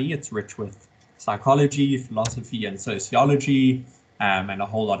of study. It's rich with psychology, philosophy, and sociology, and a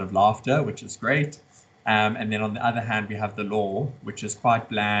whole lot of laughter, which is great. And then on the other hand, we have the law, which is quite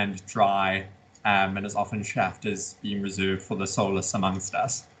bland, dry, and is often shafted as being reserved for the soulless amongst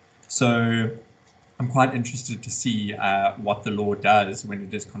us. So I'm quite interested to see what the law does when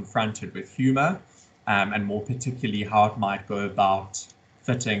it is confronted with humor, and more particularly how it might go about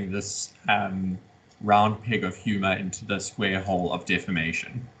fitting this round peg of humor into the square hole of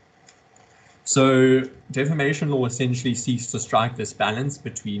defamation. So defamation law essentially seeks to strike this balance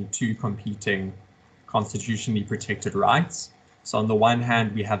between two competing constitutionally protected rights. So on the one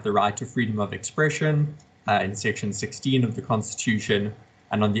hand, we have the right to freedom of expression in section 16 of the Constitution.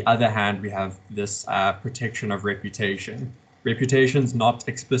 And on the other hand, we have this protection of reputation. Reputation is not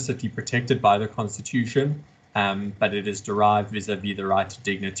explicitly protected by the Constitution, but it is derived vis-a-vis the right to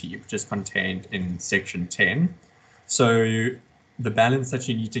dignity, which is contained in section 10. So the balance that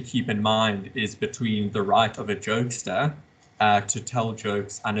you need to keep in mind is between the right of a jokester to tell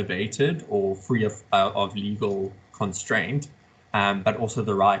jokes unabated or free of legal constraint, but also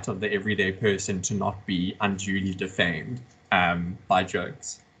the right of the everyday person to not be unduly defamed by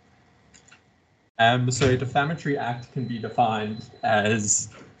jokes. So a defamatory act can be defined as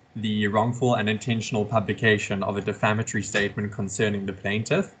the wrongful and intentional publication of a defamatory statement concerning the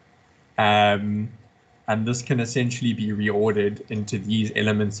plaintiff. And this can essentially be reordered into these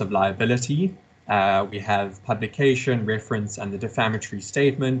elements of liability. We have publication, reference, and the defamatory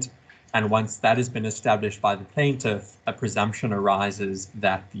statement. And once that has been established by the plaintiff, a presumption arises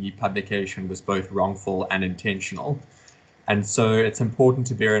that the publication was both wrongful and intentional. And so it's important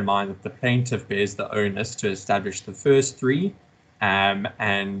to bear in mind that the plaintiff bears the onus to establish the first three.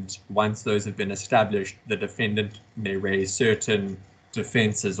 And once those have been established, the defendant may raise certain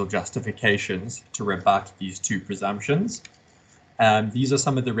defenses or justifications to rebut these two presumptions. These are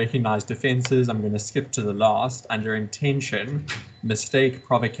some of the recognized defenses. I'm going to skip to the last. Under intention, mistake,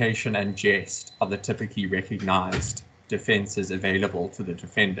 provocation, and jest are the typically recognized defenses available to the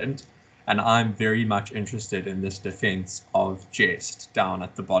defendant. And I'm very much interested in this defense of jest down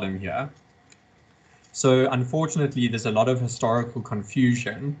at the bottom here. So unfortunately, there's a lot of historical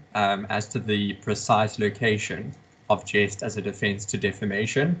confusion as to the precise location of jest as a defense to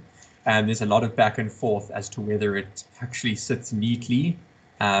defamation. And there's a lot of back and forth as to whether it actually sits neatly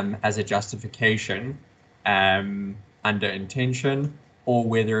as a justification under intention, or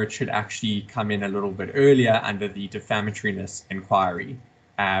whether it should actually come in a little bit earlier under the defamatoriness inquiry.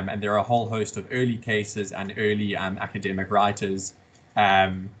 And there are a whole host of early cases and early academic writers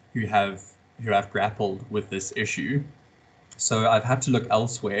who have grappled with this issue. So I've had to look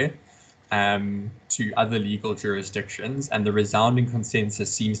elsewhere to other legal jurisdictions, and the resounding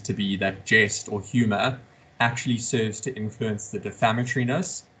consensus seems to be that jest or humor actually serves to influence the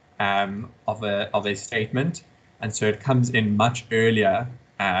defamatoriness of a statement, and so it comes in much earlier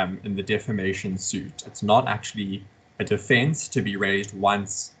in the defamation suit. It's not actually a defense to be raised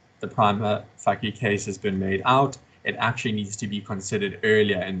once the prima facie case has been made out. It actually needs to be considered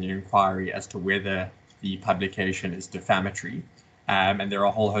earlier in the inquiry as to whether the publication is defamatory. And there are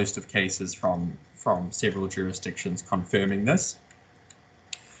a whole host of cases from several jurisdictions confirming this.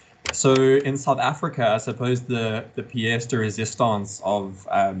 So in South Africa, I suppose the pièce de résistance of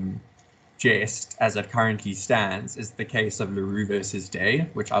jest as it currently stands is the case of Leroux versus Day,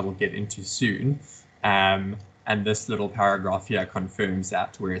 which I will get into soon. And this little paragraph here confirms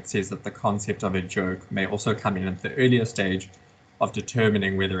that, where it says that the concept of a joke may also come in at the earlier stage of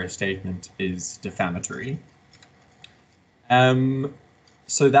determining whether a statement is defamatory.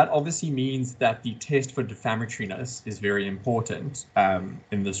 So that obviously means that the test for defamatoriness is very important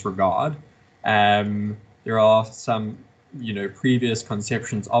in this regard. There are some, previous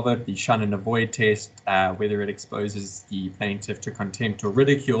conceptions of it, the shun and avoid test, whether it exposes the plaintiff to contempt or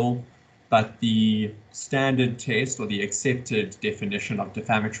ridicule, but the standard test or the accepted definition of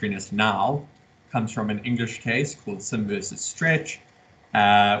defamatoriness now comes from an English case called Sim versus Stretch,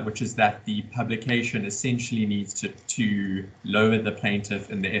 which is that the publication essentially needs to lower the plaintiff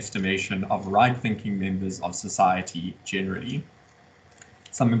in the estimation of right-thinking members of society generally.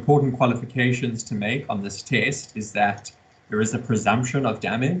 Some important qualifications to make on this test is that there is a presumption of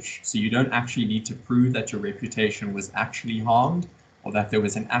damage, so you don't actually need to prove that your reputation was actually harmed or that there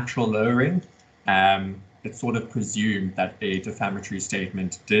was an actual lowering. It's sort of presumed that a defamatory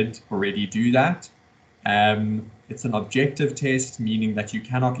statement did already do that. It's an objective test, meaning that you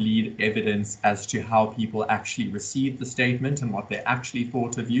cannot lead evidence as to how people actually received the statement and what they actually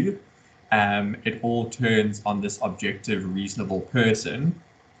thought of you. It all turns on this objective, reasonable person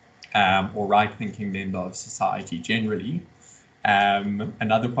or right-thinking member of society generally.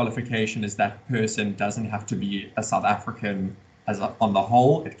 Another qualification is that person doesn't have to be a South African on the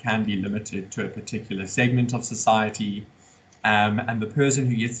whole. It can be limited to a particular segment of society. And the person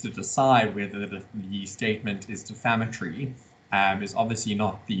who gets to decide whether the statement is defamatory is obviously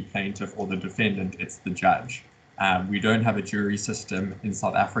not the plaintiff or the defendant, it's the judge. We don't have a jury system in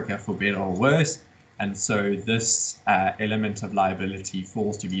South Africa, for better or worse, and so this element of liability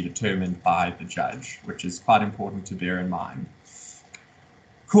falls to be determined by the judge, which is quite important to bear in mind.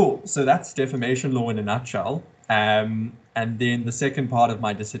 Cool, so that's defamation law in a nutshell. And then the second part of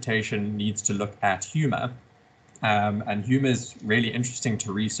my dissertation needs to look at humor. And humor is really interesting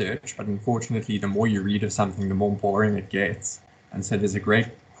to research, but unfortunately, the more you read of something, the more boring it gets. And so there's a great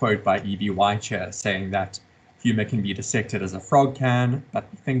quote by E.B. White here saying that humor can be dissected as a frog can, but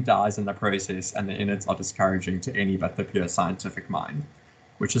the thing dies in the process, and the innards are discouraging to any but the pure scientific mind,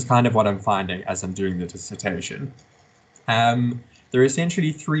 which is kind of what I'm finding as I'm doing the dissertation. There are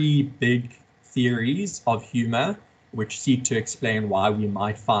essentially three big theories of humor, which seek to explain why we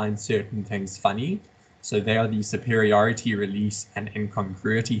might find certain things funny. So they are the superiority, release, and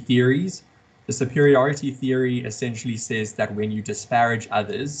incongruity theories. The superiority theory essentially says that when you disparage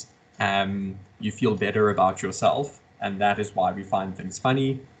others, you feel better about yourself, and that is why we find things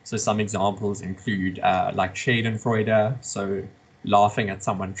funny. So some examples include like Schadenfreude, so laughing at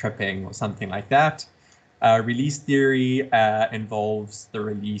someone tripping or something like that. Release theory involves the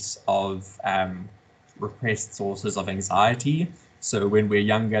release of repressed sources of anxiety. So when we're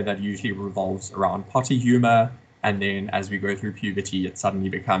younger, that usually revolves around potty humor. And then as we go through puberty, it suddenly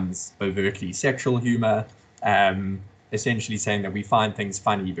becomes overtly sexual humor, essentially saying that we find things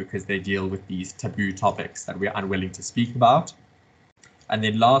funny because they deal with these taboo topics that we're unwilling to speak about. And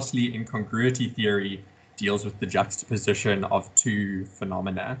then lastly, incongruity theory deals with the juxtaposition of two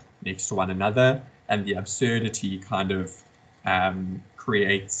phenomena next to one another, and the absurdity kind of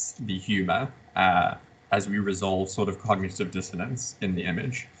creates the humor as we resolve sort of cognitive dissonance in the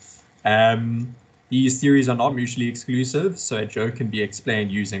image. These theories are not mutually exclusive, so a joke can be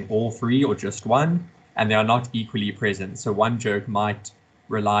explained using all three or just one, and they are not equally present. So one joke might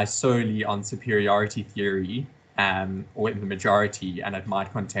rely solely on superiority theory or in the majority, and it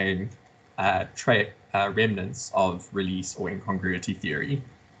might contain remnants of release or incongruity theory.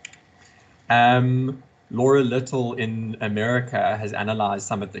 Laura Little in America has analyzed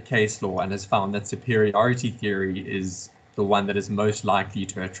some of the case law and has found that superiority theory is the one that is most likely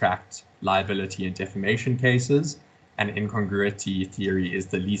to attract liability in defamation cases, and incongruity theory is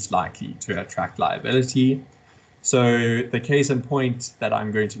the least likely to attract liability. So the case in point that I'm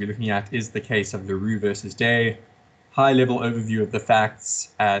going to be looking at is the case of LaRue versus Day. High-level overview of the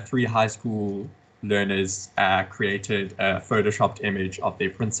facts. 3 high school learners created a photoshopped image of their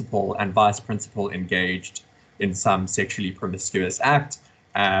principal and vice principal engaged in some sexually promiscuous act.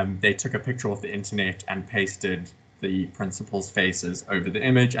 They took a picture of the internet and pasted the principal's faces over the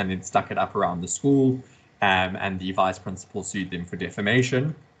image and then stuck it up around the school, and the vice principal sued them for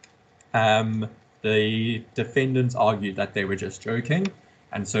defamation. The defendants argued that they were just joking,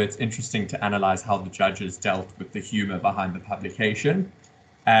 and so it's interesting to analyze how the judges dealt with the humor behind the publication.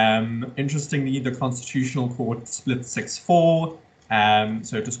 Interestingly, the Constitutional Court split 6-4,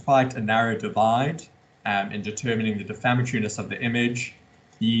 so it was quite a narrow divide in determining the defamatoriness of the image.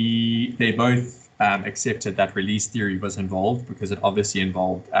 They both accepted that release theory was involved because it obviously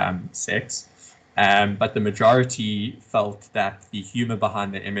involved sex. But the majority felt that the humor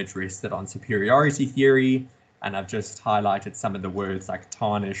behind the image rested on superiority theory, and I've just highlighted some of the words like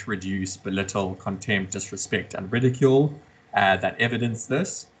tarnish, reduce, belittle, contempt, disrespect, and ridicule that evidence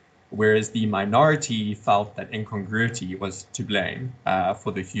this, whereas the minority felt that incongruity was to blame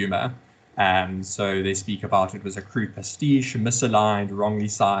for the humor. So they speak about it was a crude pastiche, misaligned, wrongly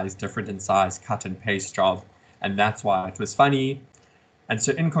sized, different in size, cut and paste job, and that's why it was funny. And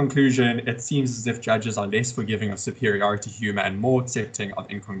so in conclusion, it seems as if judges are less forgiving of superiority humor and more accepting of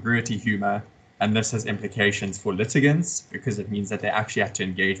incongruity humor. And this has implications for litigants because it means that they actually have to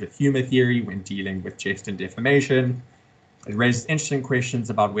engage with humor theory when dealing with jest and defamation. It raises interesting questions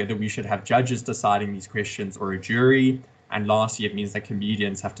about whether we should have judges deciding these questions or a jury. And lastly, it means that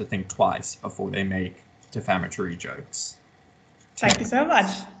comedians have to think twice before they make defamatory jokes. Thank you so much.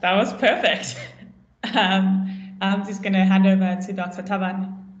 That was perfect. I'm just going to hand over to Dr.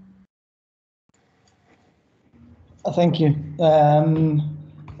 Taban. Thank you.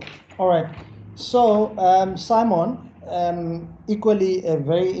 All right. So, Simon, equally a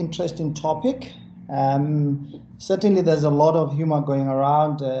very interesting topic. Certainly, there's a lot of humor going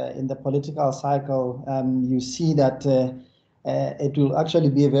around in the political cycle. You see that it will actually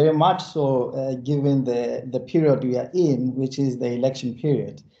be very much so given the period we are in, which is the election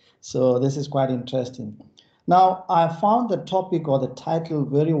period. So this is quite interesting. Now, I found the topic or the title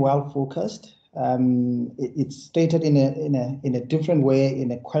very well focused. It's stated in a different way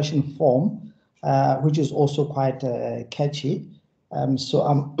in a question form, which is also quite catchy. So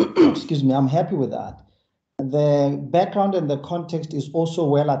I'm excuse me, I'm happy with that. The background and the context is also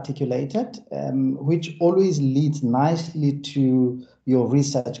well articulated, which always leads nicely to your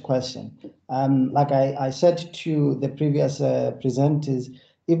research question. Like I said to the previous presenters,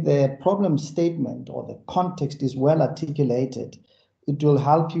 if the problem statement or the context is well articulated, it will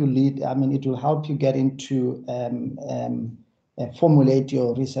help you it will help you get into formulate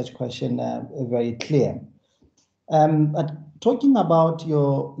your research question very clear. But talking about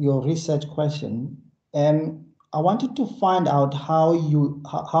your research question, I wanted to find out how you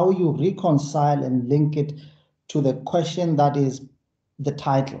reconcile and link it to the question that is the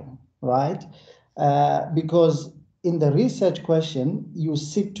title, right? Because in the research question, you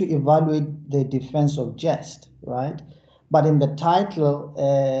seek to evaluate the defense of jest, right? But in the title,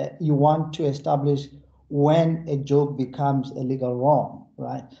 you want to establish when a joke becomes a legal wrong,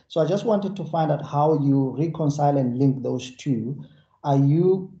 right? So I just wanted to find out how you reconcile and link those two. Are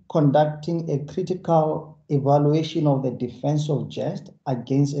you conducting a critical evaluation of the defense of jest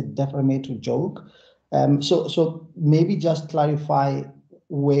against a defamatory joke? So maybe just clarify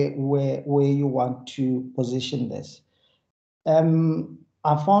where you want to position this.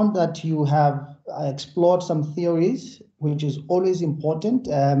 I found that you have explored some theories, which is always important.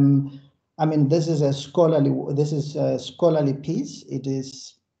 This is a scholarly piece.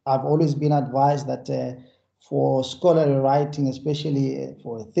 I've always been advised that for scholarly writing, especially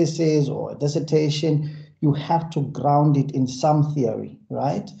for a thesis or a dissertation, you have to ground it in some theory,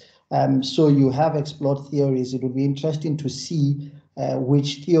 right? So you have explored theories. It would be interesting to see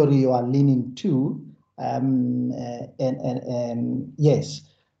which theory you are leaning to. Yes.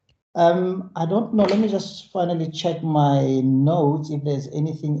 I don't know. Let me just finally check my notes if there's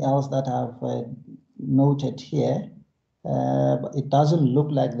anything else that I've noted here. But it doesn't look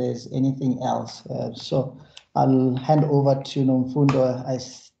like there's anything else. So I'll hand over to Nomfundo.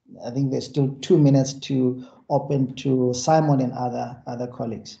 I think there's still 2 minutes to open to Simon and other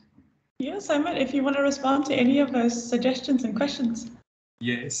colleagues. Yeah, Simon, if you want to respond to any of those suggestions and questions.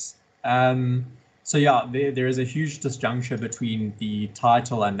 Yes. So yeah, there is a huge disjuncture between the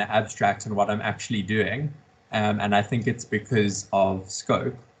title and the abstract and what I'm actually doing. And I think it's because of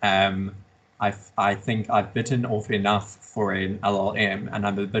scope. I think I've bitten off enough for an LLM, and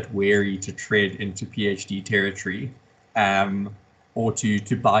I'm a bit wary to tread into PhD territory, or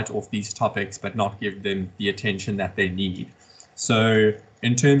to bite off these topics but not give them the attention that they need. So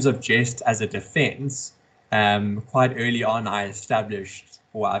in terms of jest as a defense, quite early on I established,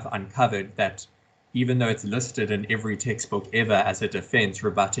 or I've uncovered, that even though it's listed in every textbook ever as a defense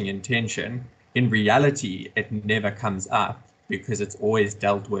rebutting intention, in reality, it never comes up because it's always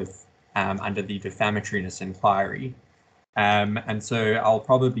dealt with under the defamatoriness inquiry. And so I'll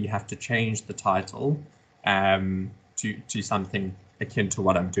probably have to change the title to something akin to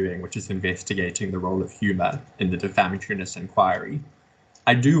what I'm doing, which is investigating the role of humor in the defamatoriness inquiry.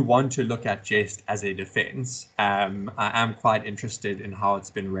 I do want to look at jest as a defense. I am quite interested in how it's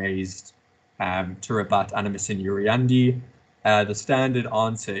been raised to rebut animus injuriandi. The standard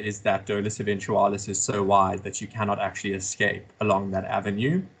answer is that dolus eventualis is so wide that you cannot actually escape along that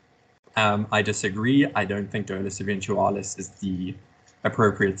avenue. I disagree. I don't think dolus eventualis is the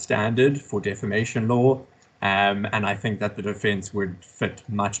appropriate standard for defamation law. And I think that the defense would fit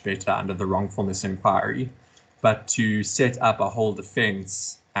much better under the wrongfulness inquiry. But to set up a whole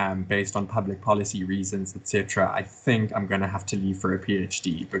defense based on public policy reasons, etc., I think I'm going to have to leave for a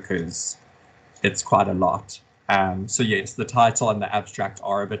PhD because it's quite a lot. So yes, the title and the abstract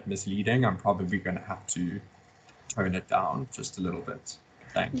are a bit misleading. I'm probably going to have to tone it down just a little bit.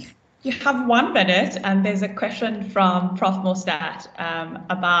 Thanks. You have 1 minute, and there's a question from Prof. Mostat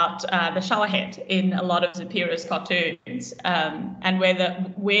about the showerhead in a lot of Superior's cartoons, and where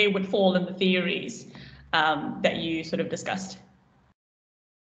it would fall in the theories that you sort of discussed.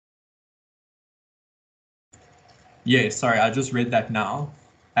 Yeah, sorry, I just read that now.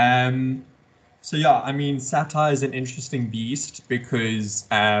 So yeah, I mean, satire is an interesting beast because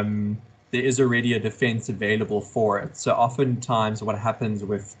there is already a defense available for it. So oftentimes what happens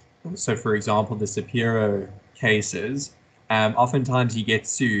with, so for example, the Shapiro cases, oftentimes you get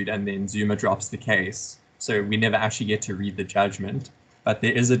sued and then Zuma drops the case. So we never actually get to read the judgment, but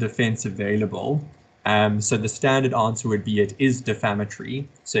there is a defense available. So the standard answer would be it is defamatory.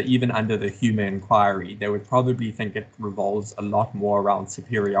 So even under the Hume inquiry, they would probably think it revolves a lot more around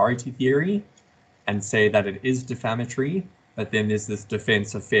superiority theory and say that it is defamatory. But then there's this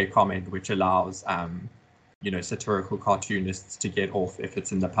defense of fair comment, which allows satirical cartoonists to get off if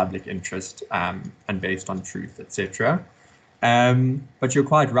it's in the public interest and based on truth, etc. But you're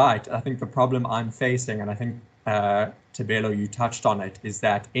quite right. I think the problem I'm facing, and I think Tabelo, you touched on it, is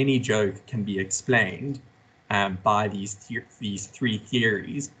that any joke can be explained by these 3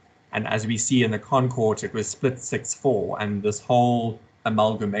 theories. And as we see in the Concord, it was split 6-4, and this whole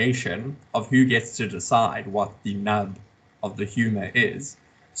amalgamation of who gets to decide what the nub of the humor is.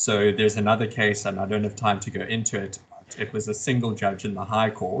 So there's another case, and I don't have time to go into it, but it was a single judge in the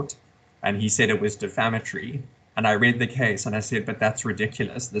High Court, and he said it was defamatory. And I read the case and I said, but that's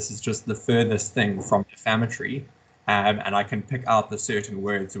ridiculous. This is just the furthest thing from defamatory. And I can pick out the certain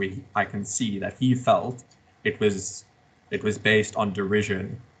words where I can see that he felt it was based on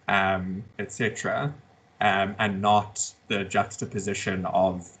derision, etc., and not the juxtaposition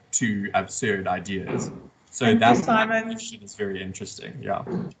of 2 absurd ideas. So that is very interesting. Yeah.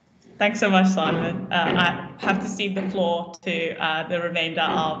 Thanks so much, Simon. I have to cede the floor to the remainder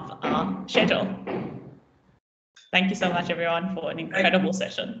of our schedule. Thank you so much, everyone, for an incredible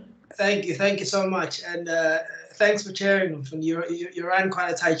session. Thank you so much, and thanks for chairing. You ran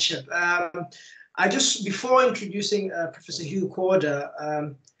quite a tight ship. I just, before introducing Professor Hugh Corder,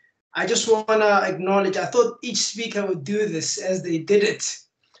 I just want to acknowledge, I thought each speaker would do this as they did it,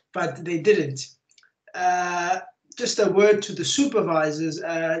 but they didn't. Just a word to the supervisors.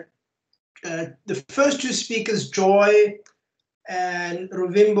 The first 2 speakers, Joy and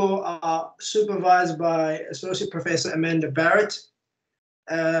Rovimbo, are supervised by Associate Professor Amanda Barrett.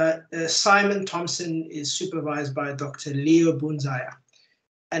 Simon Thompson is supervised by Dr. Leo Bunzaya.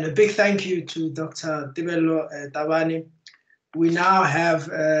 And a big thank you to Dr. Tibelo Tabani. We now have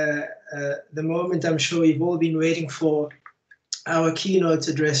the moment I'm sure you've all been waiting for, our keynote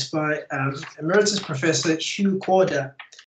address by Emeritus Professor Hugh Corder.